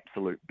an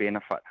absolute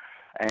benefit.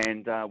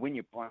 And when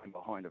you're playing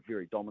behind a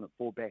very dominant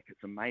fullback,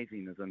 it's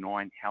amazing as a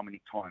nine how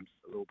many times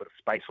a little bit of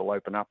space will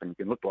open up and you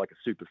can look like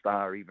a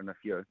superstar even if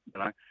you're,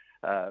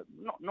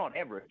 not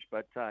average,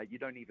 but you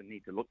don't even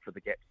need to look for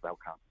the gaps, they'll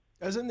come.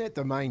 Isn't that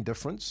the main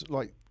difference?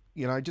 Like,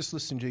 just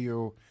listening to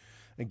your,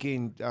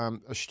 again,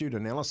 astute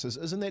analysis,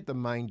 isn't that the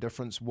main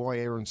difference why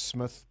Aaron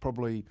Smith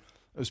probably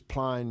is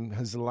playing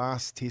his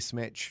last test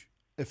match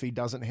if he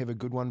doesn't have a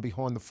good one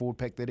behind the forward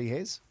pack that he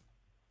has?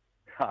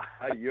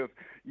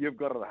 You've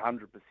got it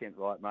 100%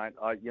 right, mate.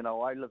 I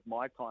lived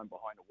my time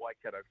behind a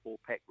Waikato four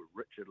pack with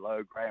Richard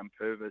Lowe, Graham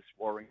Purvis,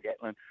 Warren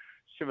Gatlin.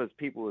 Shivers,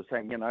 people were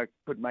saying,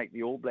 could make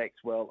the All Blacks.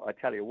 Well, I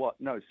tell you what,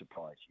 no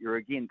surprise.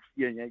 You're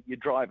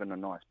driving a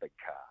nice big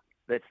car.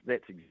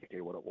 That's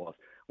exactly what it was.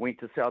 Went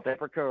to South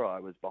Africa. I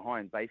was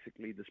behind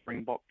basically the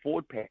Springbok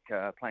forward pack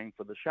playing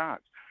for the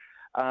Sharks.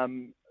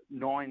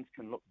 Nines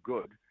can look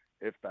good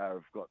if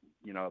they've got,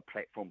 a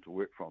platform to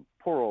work from.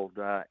 Poor old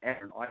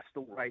Aaron, I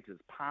still rate his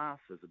pass,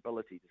 his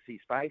ability to see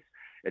space.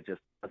 It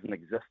just doesn't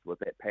exist with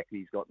that pack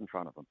he's got in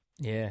front of him.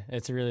 Yeah,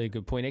 it's a really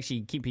good point.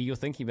 Actually, Kippy, you're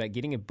thinking about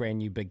getting a brand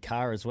new big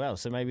car as well.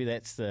 So maybe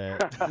that's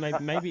the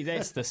maybe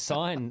that's the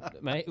sign,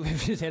 mate.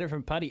 We've just had it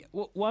from Putty.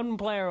 One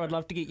player I'd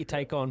love to get your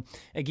take on,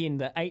 again,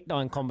 the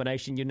 8-9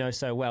 combination you know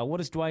so well. What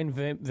does Dwayne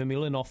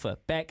Vermeulen offer?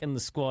 Back in the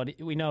squad,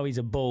 we know he's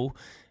a bull.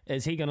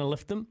 Is he going to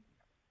lift them?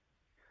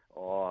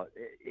 Oh,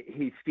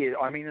 he's scared.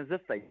 I mean, as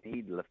if they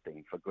need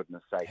lifting, for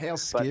goodness sake. How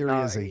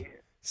scary is he?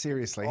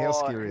 Seriously, how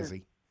scary is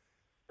he?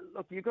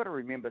 Look, you've got to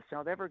remember,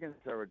 South Africans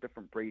are a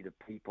different breed of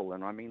people,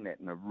 and I mean that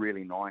in a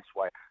really nice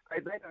way.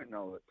 They don't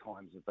know at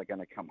times if they're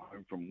going to come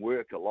home from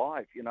work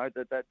alive. You know,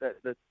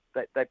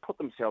 they put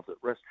themselves at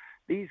risk.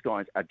 These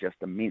guys are just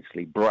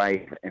immensely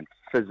brave and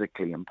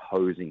physically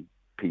imposing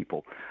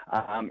people.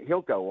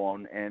 He'll go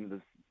on,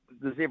 and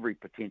there's every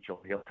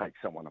potential he'll take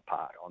someone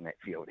apart on that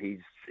field.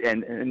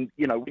 And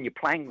you know, when you're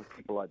playing with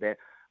people like that,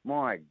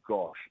 my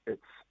gosh,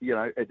 it's, you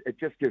know, it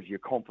just gives you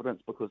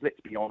confidence, because let's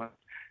be honest,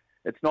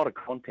 it's not a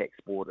contact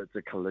sport, it's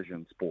a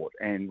collision sport.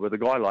 And with a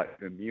guy like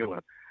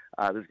Vermeulen,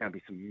 there's going to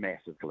be some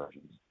massive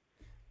collisions.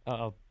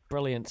 Oh,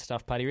 brilliant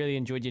stuff, Paddy. Really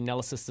enjoyed your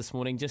analysis this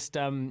morning. Just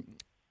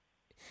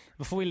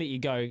before we let you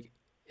go,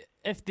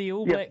 if the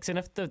All Blacks and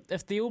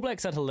if the All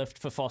Blacks are to lift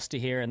for Foster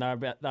here, and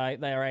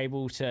they are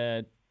able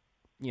to,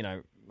 you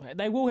know,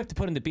 they will have to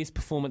put in the best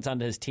performance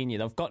under his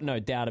tenure. I've got no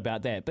doubt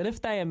about that. But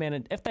if they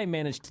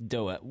manage to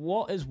do it,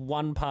 what is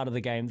one part of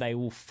the game they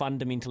will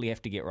fundamentally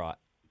have to get right?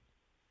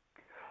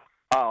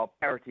 Oh,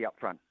 parity up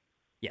front.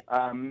 Yeah.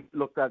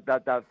 Look,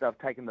 they've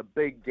taken the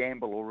big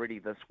gamble already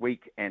this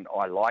week, and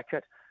I like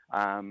it.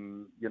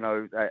 You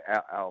know,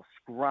 our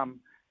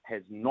scrum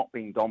has not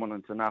been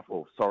dominant enough.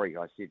 Oh, sorry,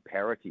 I said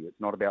parity. It's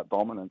not about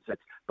dominance.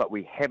 But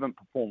we haven't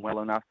performed well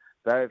enough.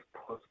 They've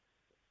put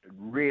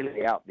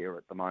really out there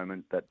at the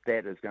moment that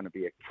is going to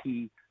be a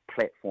key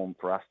platform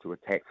for us to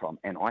attack from,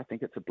 and I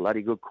think it's a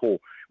bloody good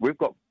call. We've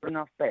got good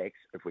enough backs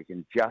if we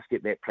can just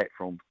get that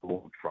platform to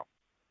launch from.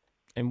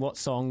 And what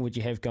song would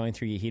you have going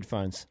through your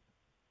headphones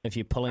if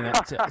you're pulling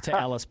up to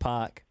Ellis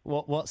Park?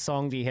 What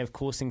song do you have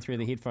coursing through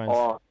the headphones?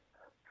 Oh,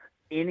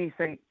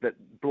 anything that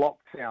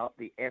blocks out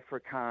the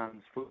Afrikaans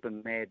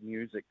flippin' mad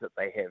music that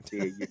they have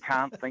there. You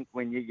can't think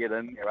when you get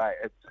in there. Right?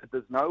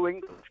 There's no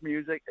English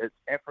music. It's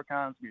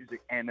Afrikaans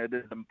music, and it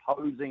is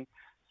imposing,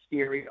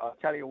 scary. I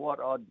tell you what,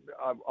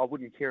 I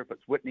wouldn't care if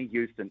it's Whitney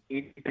Houston.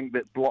 Anything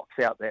that blocks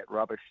out that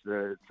rubbish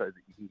so that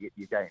you can get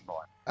your game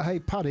right. Hey,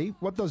 Paddy,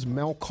 what does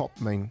Malcop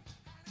mean?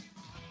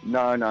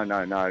 No.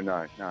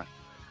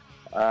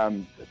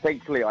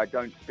 Thankfully, I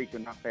don't speak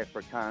enough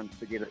Afrikaans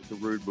to get into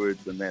rude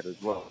words and that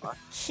as well. Right?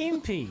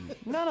 Chimpy,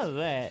 none of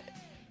that.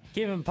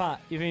 Kevin Putt,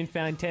 you've been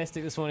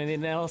fantastic this morning. The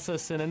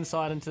analysis and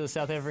insight into the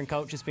South African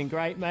culture has been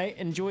great, mate.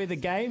 Enjoy the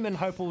game and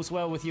hope all's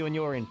well with you and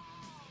your end.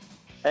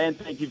 And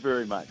thank you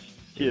very much.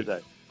 Cheers,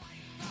 Dave.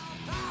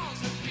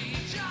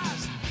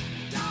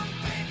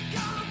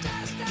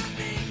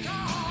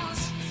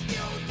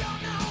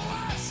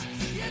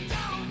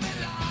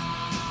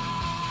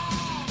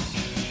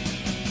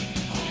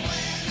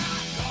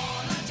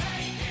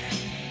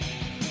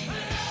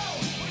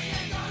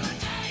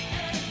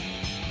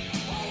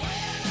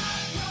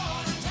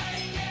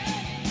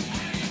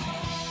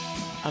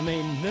 I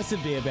mean, this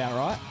would be about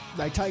right.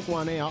 They take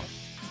one out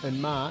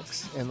in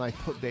marks and they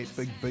put that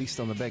big beast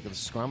on the back of the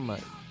scrum,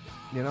 mate.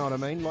 You know what I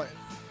mean? Like,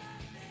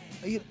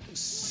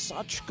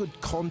 such good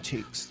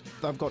context.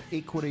 They've got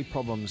equity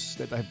problems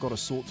that they've got to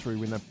sort through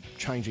when they're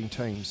changing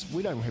teams.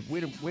 We don't have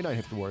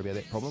to worry about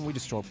that problem. We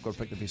just got to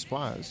pick the best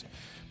players.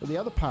 But the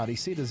other part he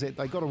said is that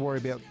they've got to worry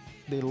about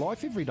their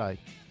life every day.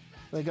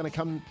 They're going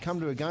to come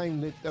to a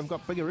game that they've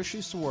got bigger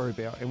issues to worry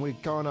about, and we're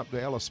going up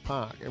to Ellis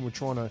Park and we're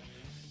trying to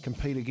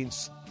compete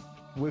against.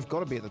 We've got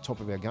to be at the top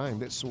of our game.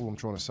 That's all I'm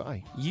trying to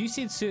say. You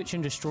said search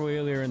and destroy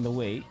earlier in the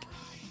week.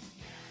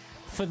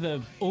 For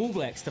the All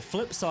Blacks, the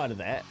flip side of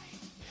that,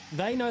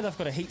 they know they've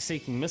got a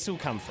heat-seeking missile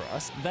come for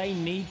us. They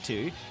need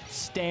to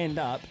stand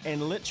up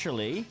and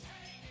literally...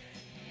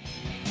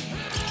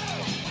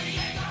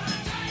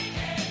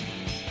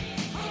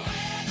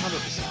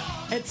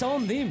 It's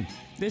on them.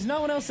 There's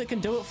no one else that can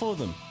do it for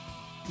them.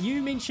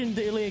 You mentioned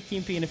earlier,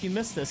 Kempy, and if you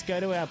missed this,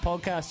 go to our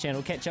podcast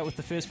channel, catch up with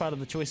the first part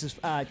of the choices.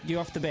 You're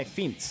off the back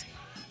fence.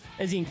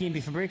 Izzy and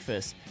Kempy for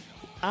breakfast.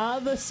 Are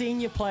the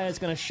senior players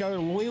going to show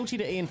loyalty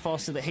to Ian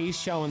Foster that he's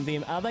shown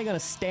them? Are they going to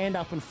stand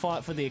up and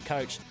fight for their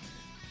coach?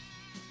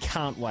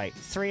 Can't wait.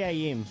 3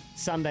 a.m.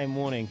 Sunday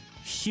morning.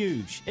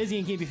 Huge. Izzy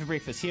and Kempy for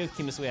breakfast. Here with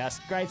Chemist Warehouse.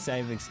 Great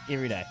savings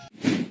every day.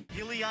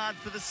 Hilliard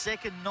for the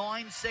second.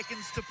 9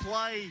 seconds to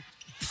play.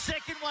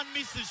 Second one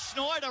misses.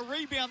 Schneider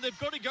rebound. They've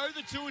got to go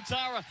the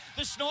Tuatara.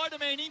 The Schneider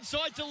man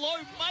inside to Lowe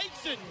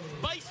makes it.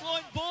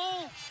 Baseline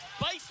ball.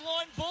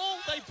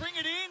 They bring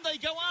it in. They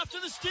go after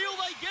the steal.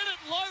 They get it.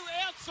 Lowe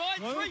outside.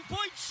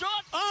 3-point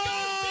shot.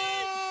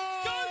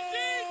 Goes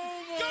in.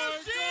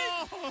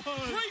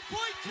 3.3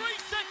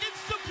 seconds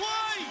to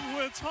play.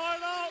 We're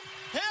tied up.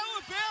 How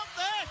about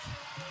that?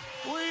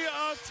 We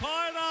are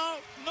tied up.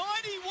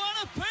 91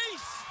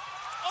 apiece.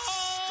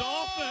 Oh,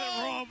 Stop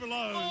it, Rob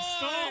Lowe.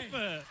 Stop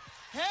it.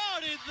 How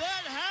did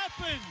that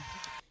happen?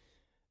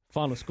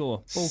 Final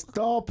score.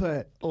 Stop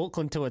it.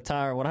 Auckland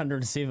Tuatara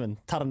 107.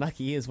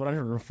 Taranaki is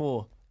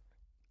 104.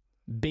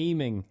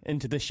 Beaming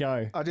into the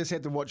show. I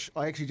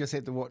actually just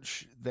had to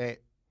watch that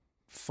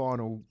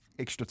final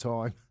extra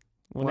time.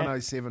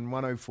 107,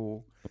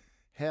 104.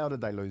 How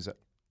did they lose it?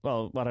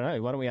 Well, I don't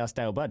know. Why don't we ask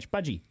Dale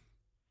Budgie?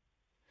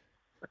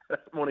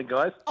 Morning,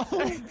 guys.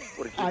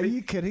 Are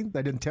you kidding?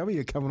 They didn't tell me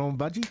you're coming on,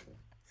 Budgie.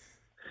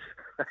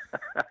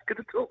 Good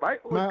to talk, mate.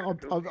 Mate,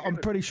 I'm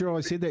pretty sure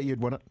I said that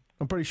you'd win it.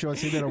 I'm pretty sure I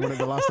said that I won it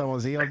the last time I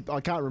was here.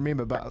 I can't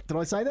remember, but did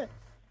I say that?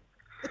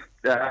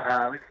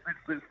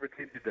 Let's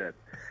pretend you did.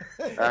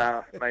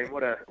 Mate,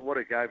 what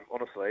a game.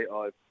 Honestly,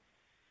 I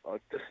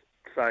just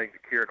saying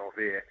to Kieran off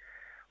air,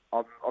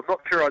 I'm not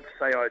sure I'd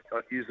say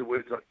I'd use the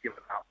words I'd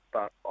given up,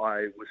 but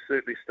I was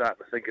certainly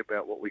starting to think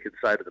about what we could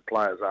say to the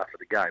players after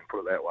the game. Put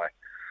it that way.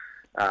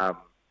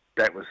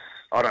 That was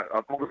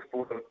I've all the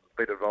sport I've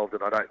been involved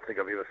in. I don't think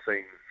I've ever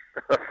seen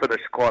a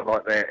finish quite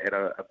like that and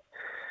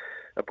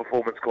a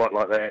performance quite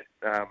like that.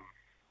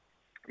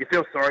 You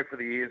feel sorry for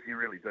the Ears, you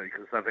really do,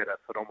 because they've had a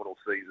phenomenal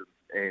season,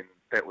 and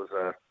that was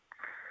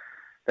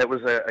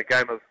a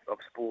game of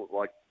sport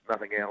like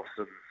nothing else,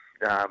 and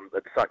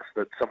it sucks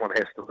that someone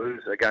has to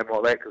lose a game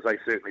like that because they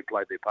certainly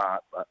played their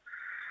part. But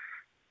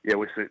yeah,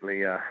 we're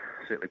certainly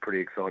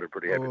pretty excited,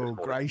 pretty happy this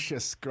morning.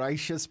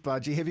 Gracious,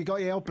 Budgie. Have you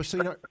got your El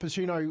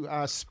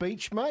Pacino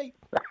speech, mate?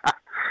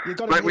 You've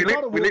got to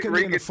walk in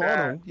there in the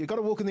final. You've got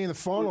to walk in there in the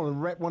final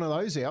and rap one of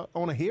those out. I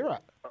want to hear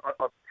it.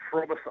 I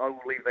promise I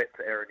will leave that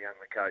to Aaron Young,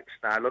 the coach.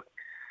 No, look,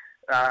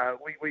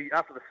 we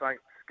after the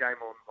Saints game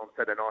on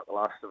Saturday night, the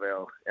last of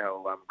our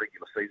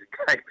regular season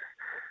games,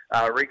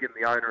 Regan,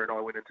 the owner, and I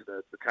went into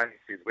the training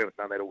centre. We haven't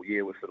done that all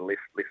year. We've sort of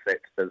left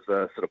that as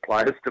a sort of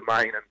players'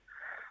 domain, and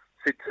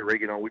said to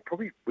Regan, we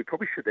probably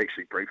should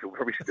actually brief it. We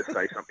probably should just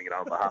say something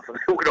on behalf of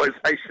the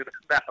organisation.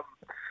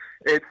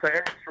 And so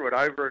Aaron threw it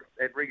over,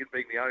 and Regan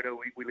being the owner,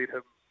 we let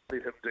him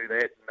do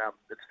that. And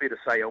it's fair to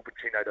say El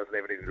Pacino doesn't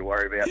have anything to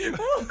worry about. There's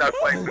no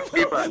way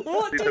ever.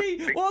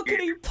 What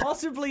could he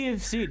possibly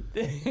have said?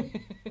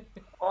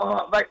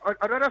 Oh, mate,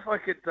 I don't know if I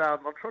could. I'm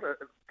trying to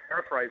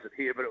paraphrase it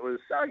here, but it was,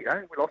 we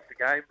lost the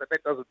game, but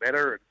that doesn't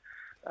matter.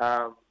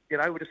 And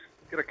we're just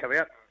going to come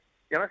out.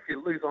 And, if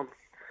you lose on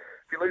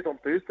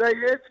Thursday,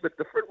 yeah, it's a bit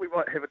different. We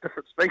might have a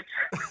different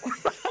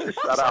speech.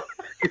 Shut up.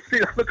 You see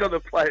the look on the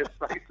players'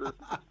 faces.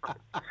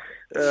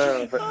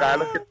 But no,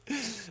 look,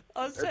 it's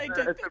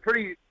a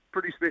pretty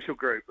special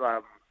group.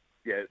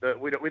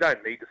 We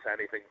don't need to say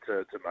anything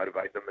to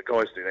motivate them. The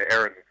guys do that.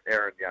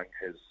 Aaron Young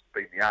has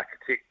been the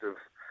architect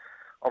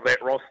of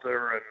that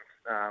roster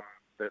and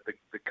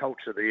the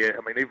culture there.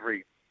 I mean,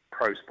 every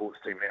pro sports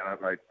team now,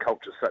 don't know,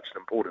 culture's such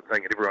an important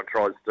thing, and everyone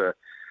tries to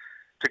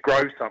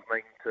grow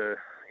something. They're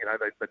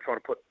trying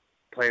to put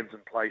plans in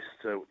place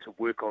to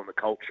work on the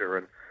culture,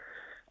 and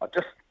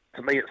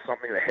to me, it's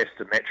something that has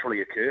to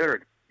naturally occur.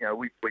 And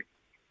we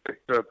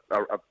picked a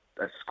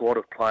squad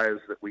of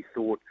players that we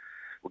thought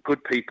were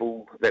good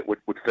people that would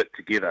fit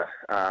together.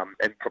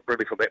 And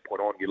really, from that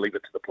point on, you leave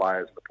it to the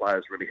players, and the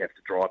players really have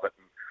to drive it.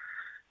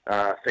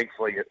 And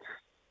thankfully,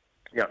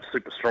 it's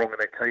super strong in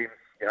that team.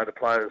 The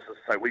players,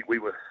 so we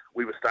were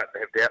starting to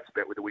have doubts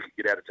about whether we could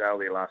get out of jail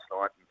there last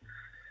night. And,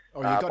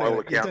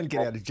 you didn't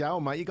get out of jail,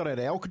 mate. You got out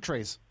of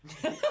Alcatraz.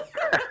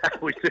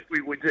 We did.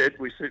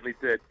 We certainly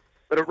did.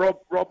 But Rob,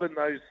 in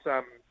those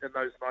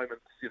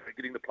moments,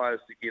 getting the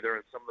players together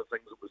and some of the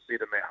things that were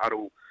said in that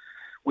huddle,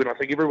 when I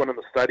think everyone in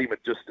the stadium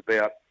had just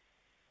about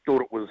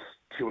thought it was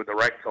chewing the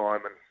rack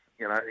time, and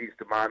he's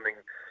demanding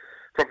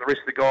from the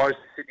rest of the guys.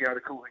 He said, the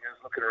cool thing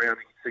is looking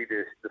around, you can see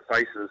the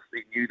faces.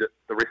 He knew that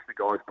the rest of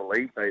the guys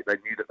believed. They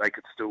knew that they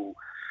could still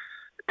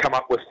come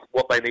up with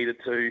what they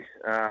needed to.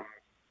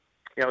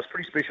 It was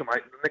pretty special,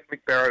 mate.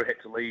 Nick Barrow had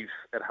to leave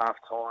at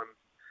half-time.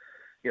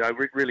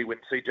 Really when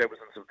CJ was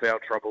in some foul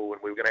trouble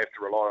and we were going to have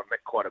to rely on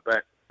Nick quite a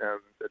bit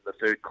in the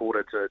third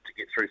quarter to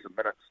get through some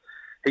minutes,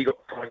 he got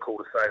a phone call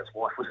to say his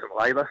wife was in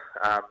labour.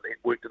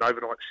 He'd worked an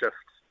overnight shift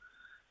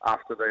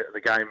after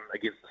the game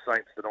against the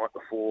Saints the night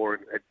before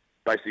and had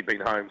basically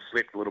been home,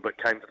 slept a little bit,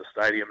 came to the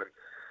stadium and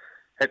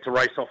had to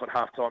race off at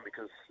half-time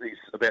because he's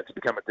about to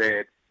become a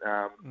dad.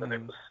 And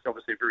that was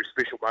obviously a very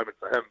special moment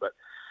for him, but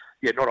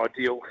yeah, not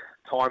ideal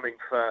timing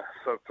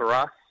for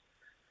us.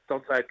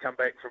 Dante had come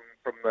back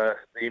from the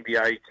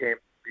NBA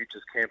camp,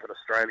 Futures camp in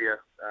Australia.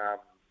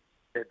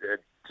 Had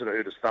sort of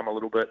hurt his thumb a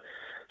little bit,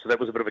 so that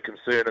was a bit of a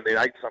concern. And then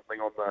ate something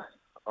on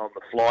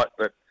the flight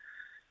that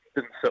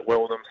didn't sit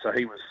well with him, so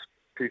he was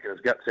puking his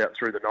guts out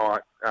through the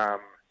night.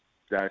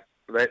 That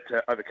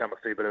overcome a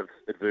fair bit of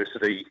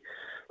adversity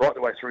right the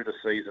way through the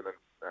season,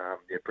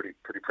 and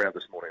pretty proud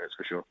this morning, that's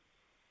for sure.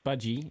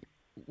 Budgie,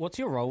 what's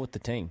your role with the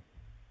team?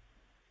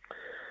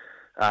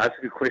 That's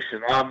a good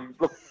question.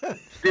 Look,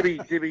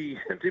 Debbie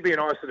and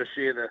I sort of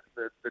share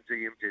the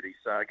GM duty,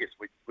 so I guess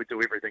we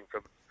do everything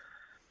from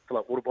fill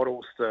up water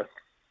bottles to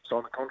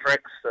sign the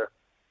contracts to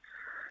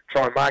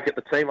try and market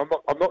the team.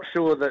 I'm not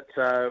sure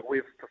that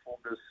we've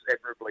performed as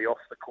admirably off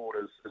the court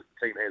as the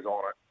team has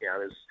on it.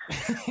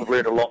 We've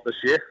learned a lot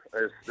this year.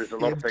 There's a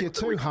lot of things. You're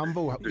too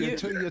humble.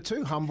 You're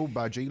too humble,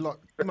 Budgie.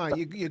 Look, mate,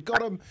 you've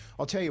got to.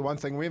 I'll tell you one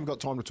thing. We haven't got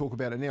time to talk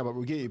about it now, but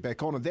we'll get you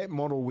back on it. That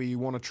model where you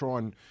want to try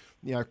and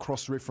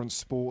cross-reference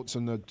sports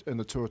and the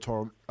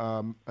Tuatara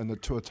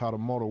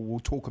model. We'll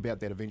talk about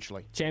that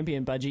eventually.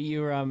 Champion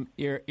Budgie,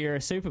 you're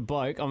a super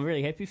bloke. I'm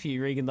really happy for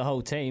you, Regan, the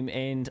whole team,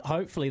 and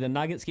hopefully the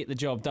Nuggets get the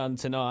job done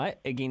tonight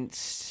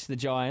against the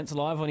Giants,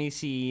 live on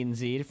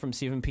SENZ from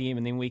 7 p.m,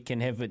 and then we can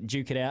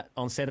duke it out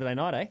on Saturday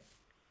night, eh?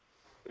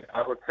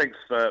 Look, thanks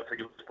for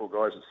your support,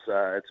 guys.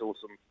 It's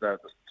awesome. The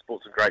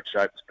sport's in great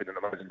shape. It's been an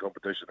amazing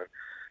competition, and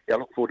I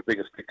look forward to being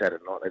a spectator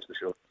tonight. That's for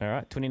sure. All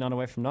right, 29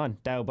 away from 9.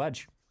 Dale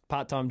Budge,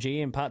 part-time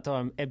GM,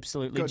 part-time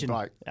absolute legend. Good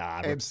bloke.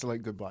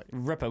 Absolute good bloke.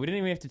 Ripper. We didn't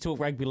even have to talk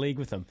rugby league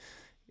with him.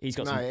 He's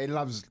got he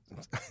loves.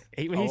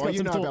 He's got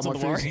some thoughts on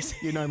the Warriors.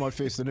 You know my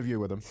first interview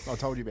with him. I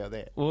told you about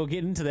that. We'll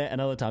get into that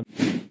another time.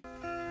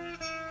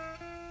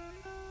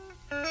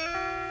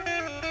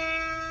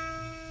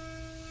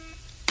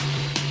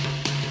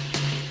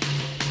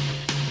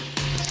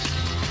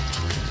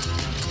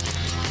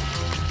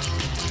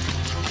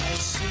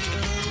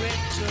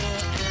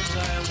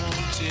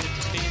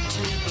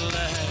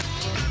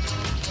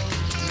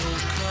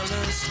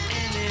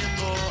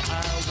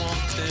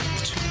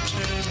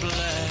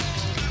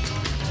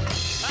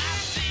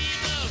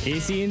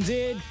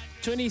 SENZ,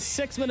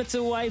 26 minutes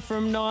away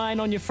from 9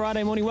 on your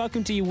Friday morning.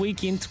 Welcome to your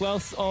weekend,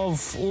 12th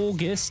of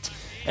August.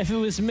 If it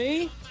was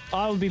me,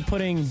 I would be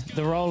putting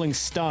the Rolling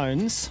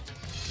Stones.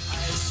 I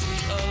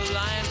see a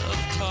line of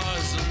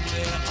cars and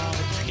they are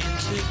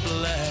painted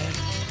black.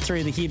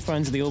 Through the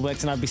headphones of the All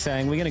Blacks, and I'd be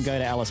saying, we're going to go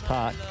to Ellis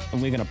Park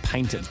and we're going to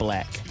paint it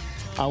black.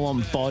 I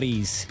want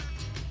bodies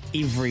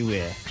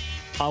everywhere.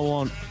 I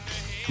want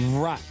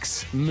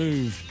rucks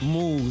moved,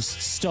 mauls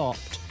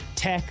stopped,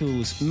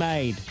 tackles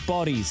made,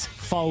 bodies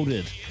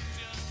folded.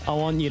 I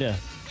want you to...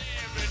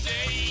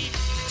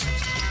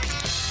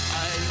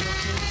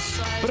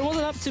 But it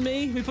wasn't up to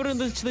me. We put it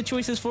to the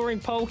Choices Flooring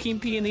poll,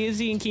 Kempi and the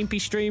Izzy and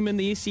Kempi stream in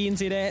the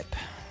SENZ app.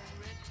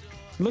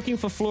 Looking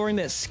for flooring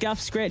that's scuff,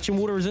 scratch and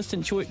water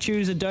resistant?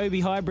 Choose Adobe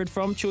Hybrid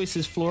from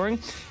Choices Flooring.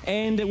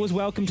 And it was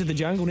welcome to the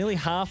jungle. Nearly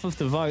half of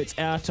the votes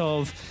out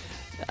of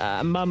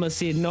Mama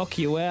Said Knock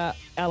You Out,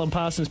 Alan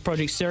Parsons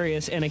Project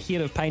Sirius, and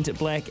ahead of Paint It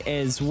Black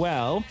as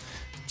well.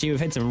 Gee, we've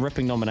had some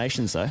ripping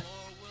nominations though.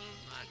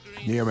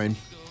 Yeah, man.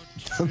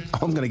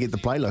 I'm going to get the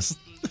playlist.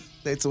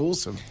 That's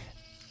awesome.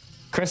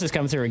 Chris has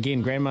come through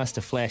again,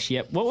 Grandmaster Flash.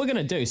 Yep. What we're going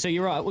to do, so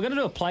you're right, we're going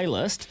to do a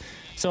playlist.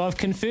 So I've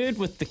conferred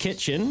with the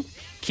kitchen.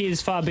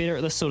 Kier's far better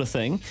at this sort of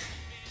thing.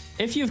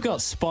 If you've got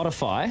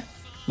Spotify,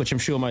 which I'm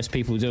sure most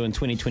people do in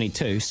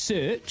 2022,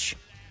 search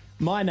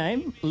my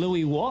name,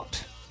 Louis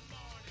Watt,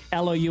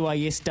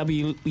 LOUISWATT,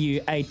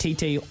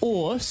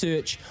 or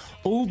search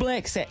All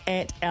Blacks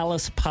at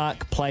Ellis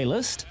Park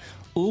playlist.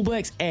 All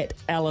Blacks at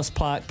Ellis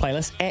Park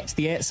playlist, at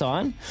the @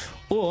 sign,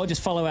 or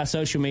just follow our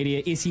social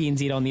media,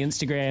 SENZ on the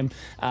Instagram,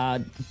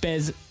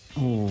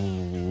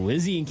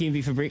 Izzy and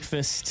Kempi for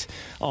breakfast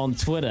on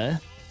Twitter.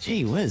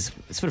 Gee whiz,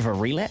 it's a bit of a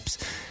relapse.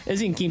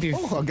 Izzy and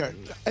Kempi.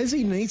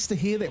 Izzy needs to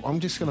hear that.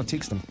 I'm just going to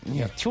text him.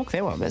 Yeah, chalk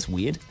that one. That's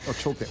weird. I'll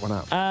chalk that one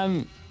up.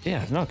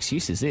 Yeah, no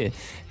excuses there.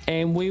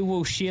 And we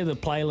will share the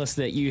playlist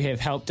that you have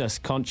helped us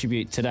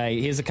contribute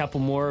today. Here's a couple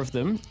more of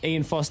them.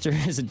 Ian Foster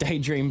is a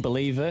daydream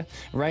believer.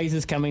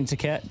 Razors coming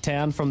to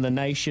town from the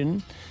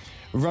nation.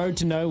 Road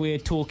to Nowhere,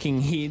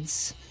 Talking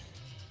Heads.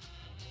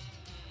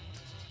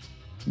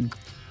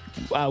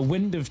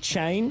 Wind of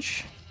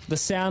Change. The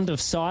Sound of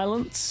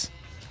Silence.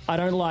 I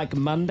Don't Like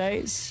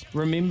Mondays.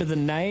 Remember the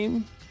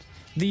Name.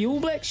 The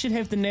All Blacks should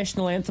have the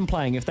national anthem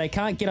playing. If they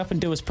can't get up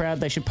and do us proud,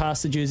 they should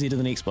pass the jersey to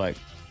the next bloke.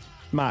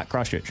 Mark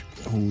Christchurch.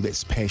 Oh,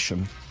 that's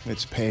passion.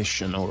 That's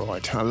passion, all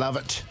right. I love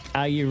it.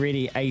 Are you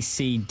ready?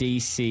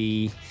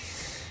 AC/DC.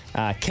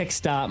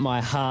 Kickstart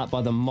My Heart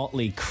by the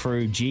Motley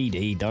Crue.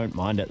 GD, don't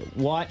mind it.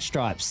 White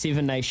Stripes,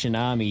 Seven Nation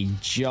Army.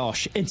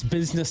 Josh. It's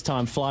Business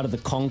Time. Flight of the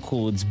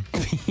Conchords.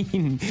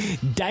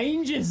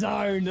 Danger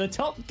Zone. The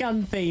Top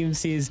Gun theme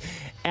says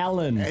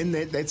Alan. And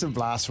that's a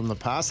blast from the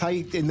past.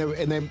 Hey, and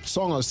that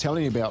song I was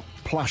telling you about,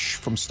 Plush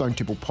from Stone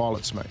Temple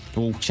Pilots, mate.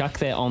 We'll chuck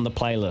that on the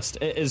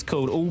playlist. It is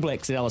called All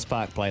Blacks at Ellis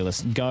Park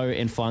playlist. Go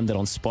and find it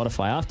on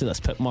Spotify. After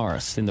this, Pip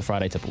Morris in the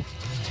Friday Tipple.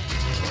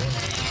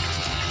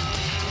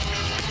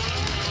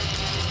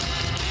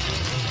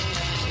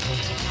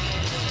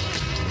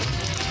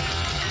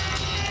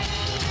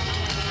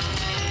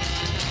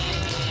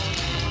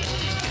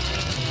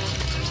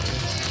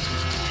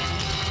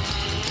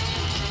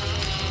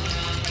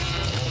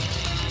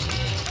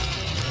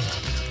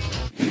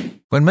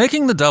 When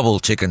making the double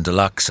chicken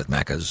deluxe at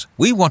Macca's,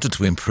 we wanted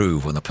to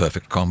improve on the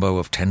perfect combo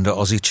of tender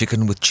Aussie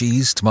chicken with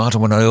cheese,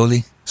 tomato and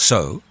aioli.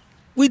 So,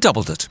 we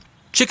doubled it.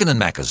 Chicken and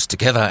Macca's,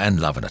 together and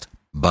loving it.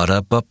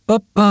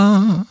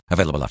 Ba-da-ba-ba-ba.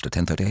 Available after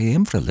 10:30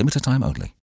 a.m. for a limited time only.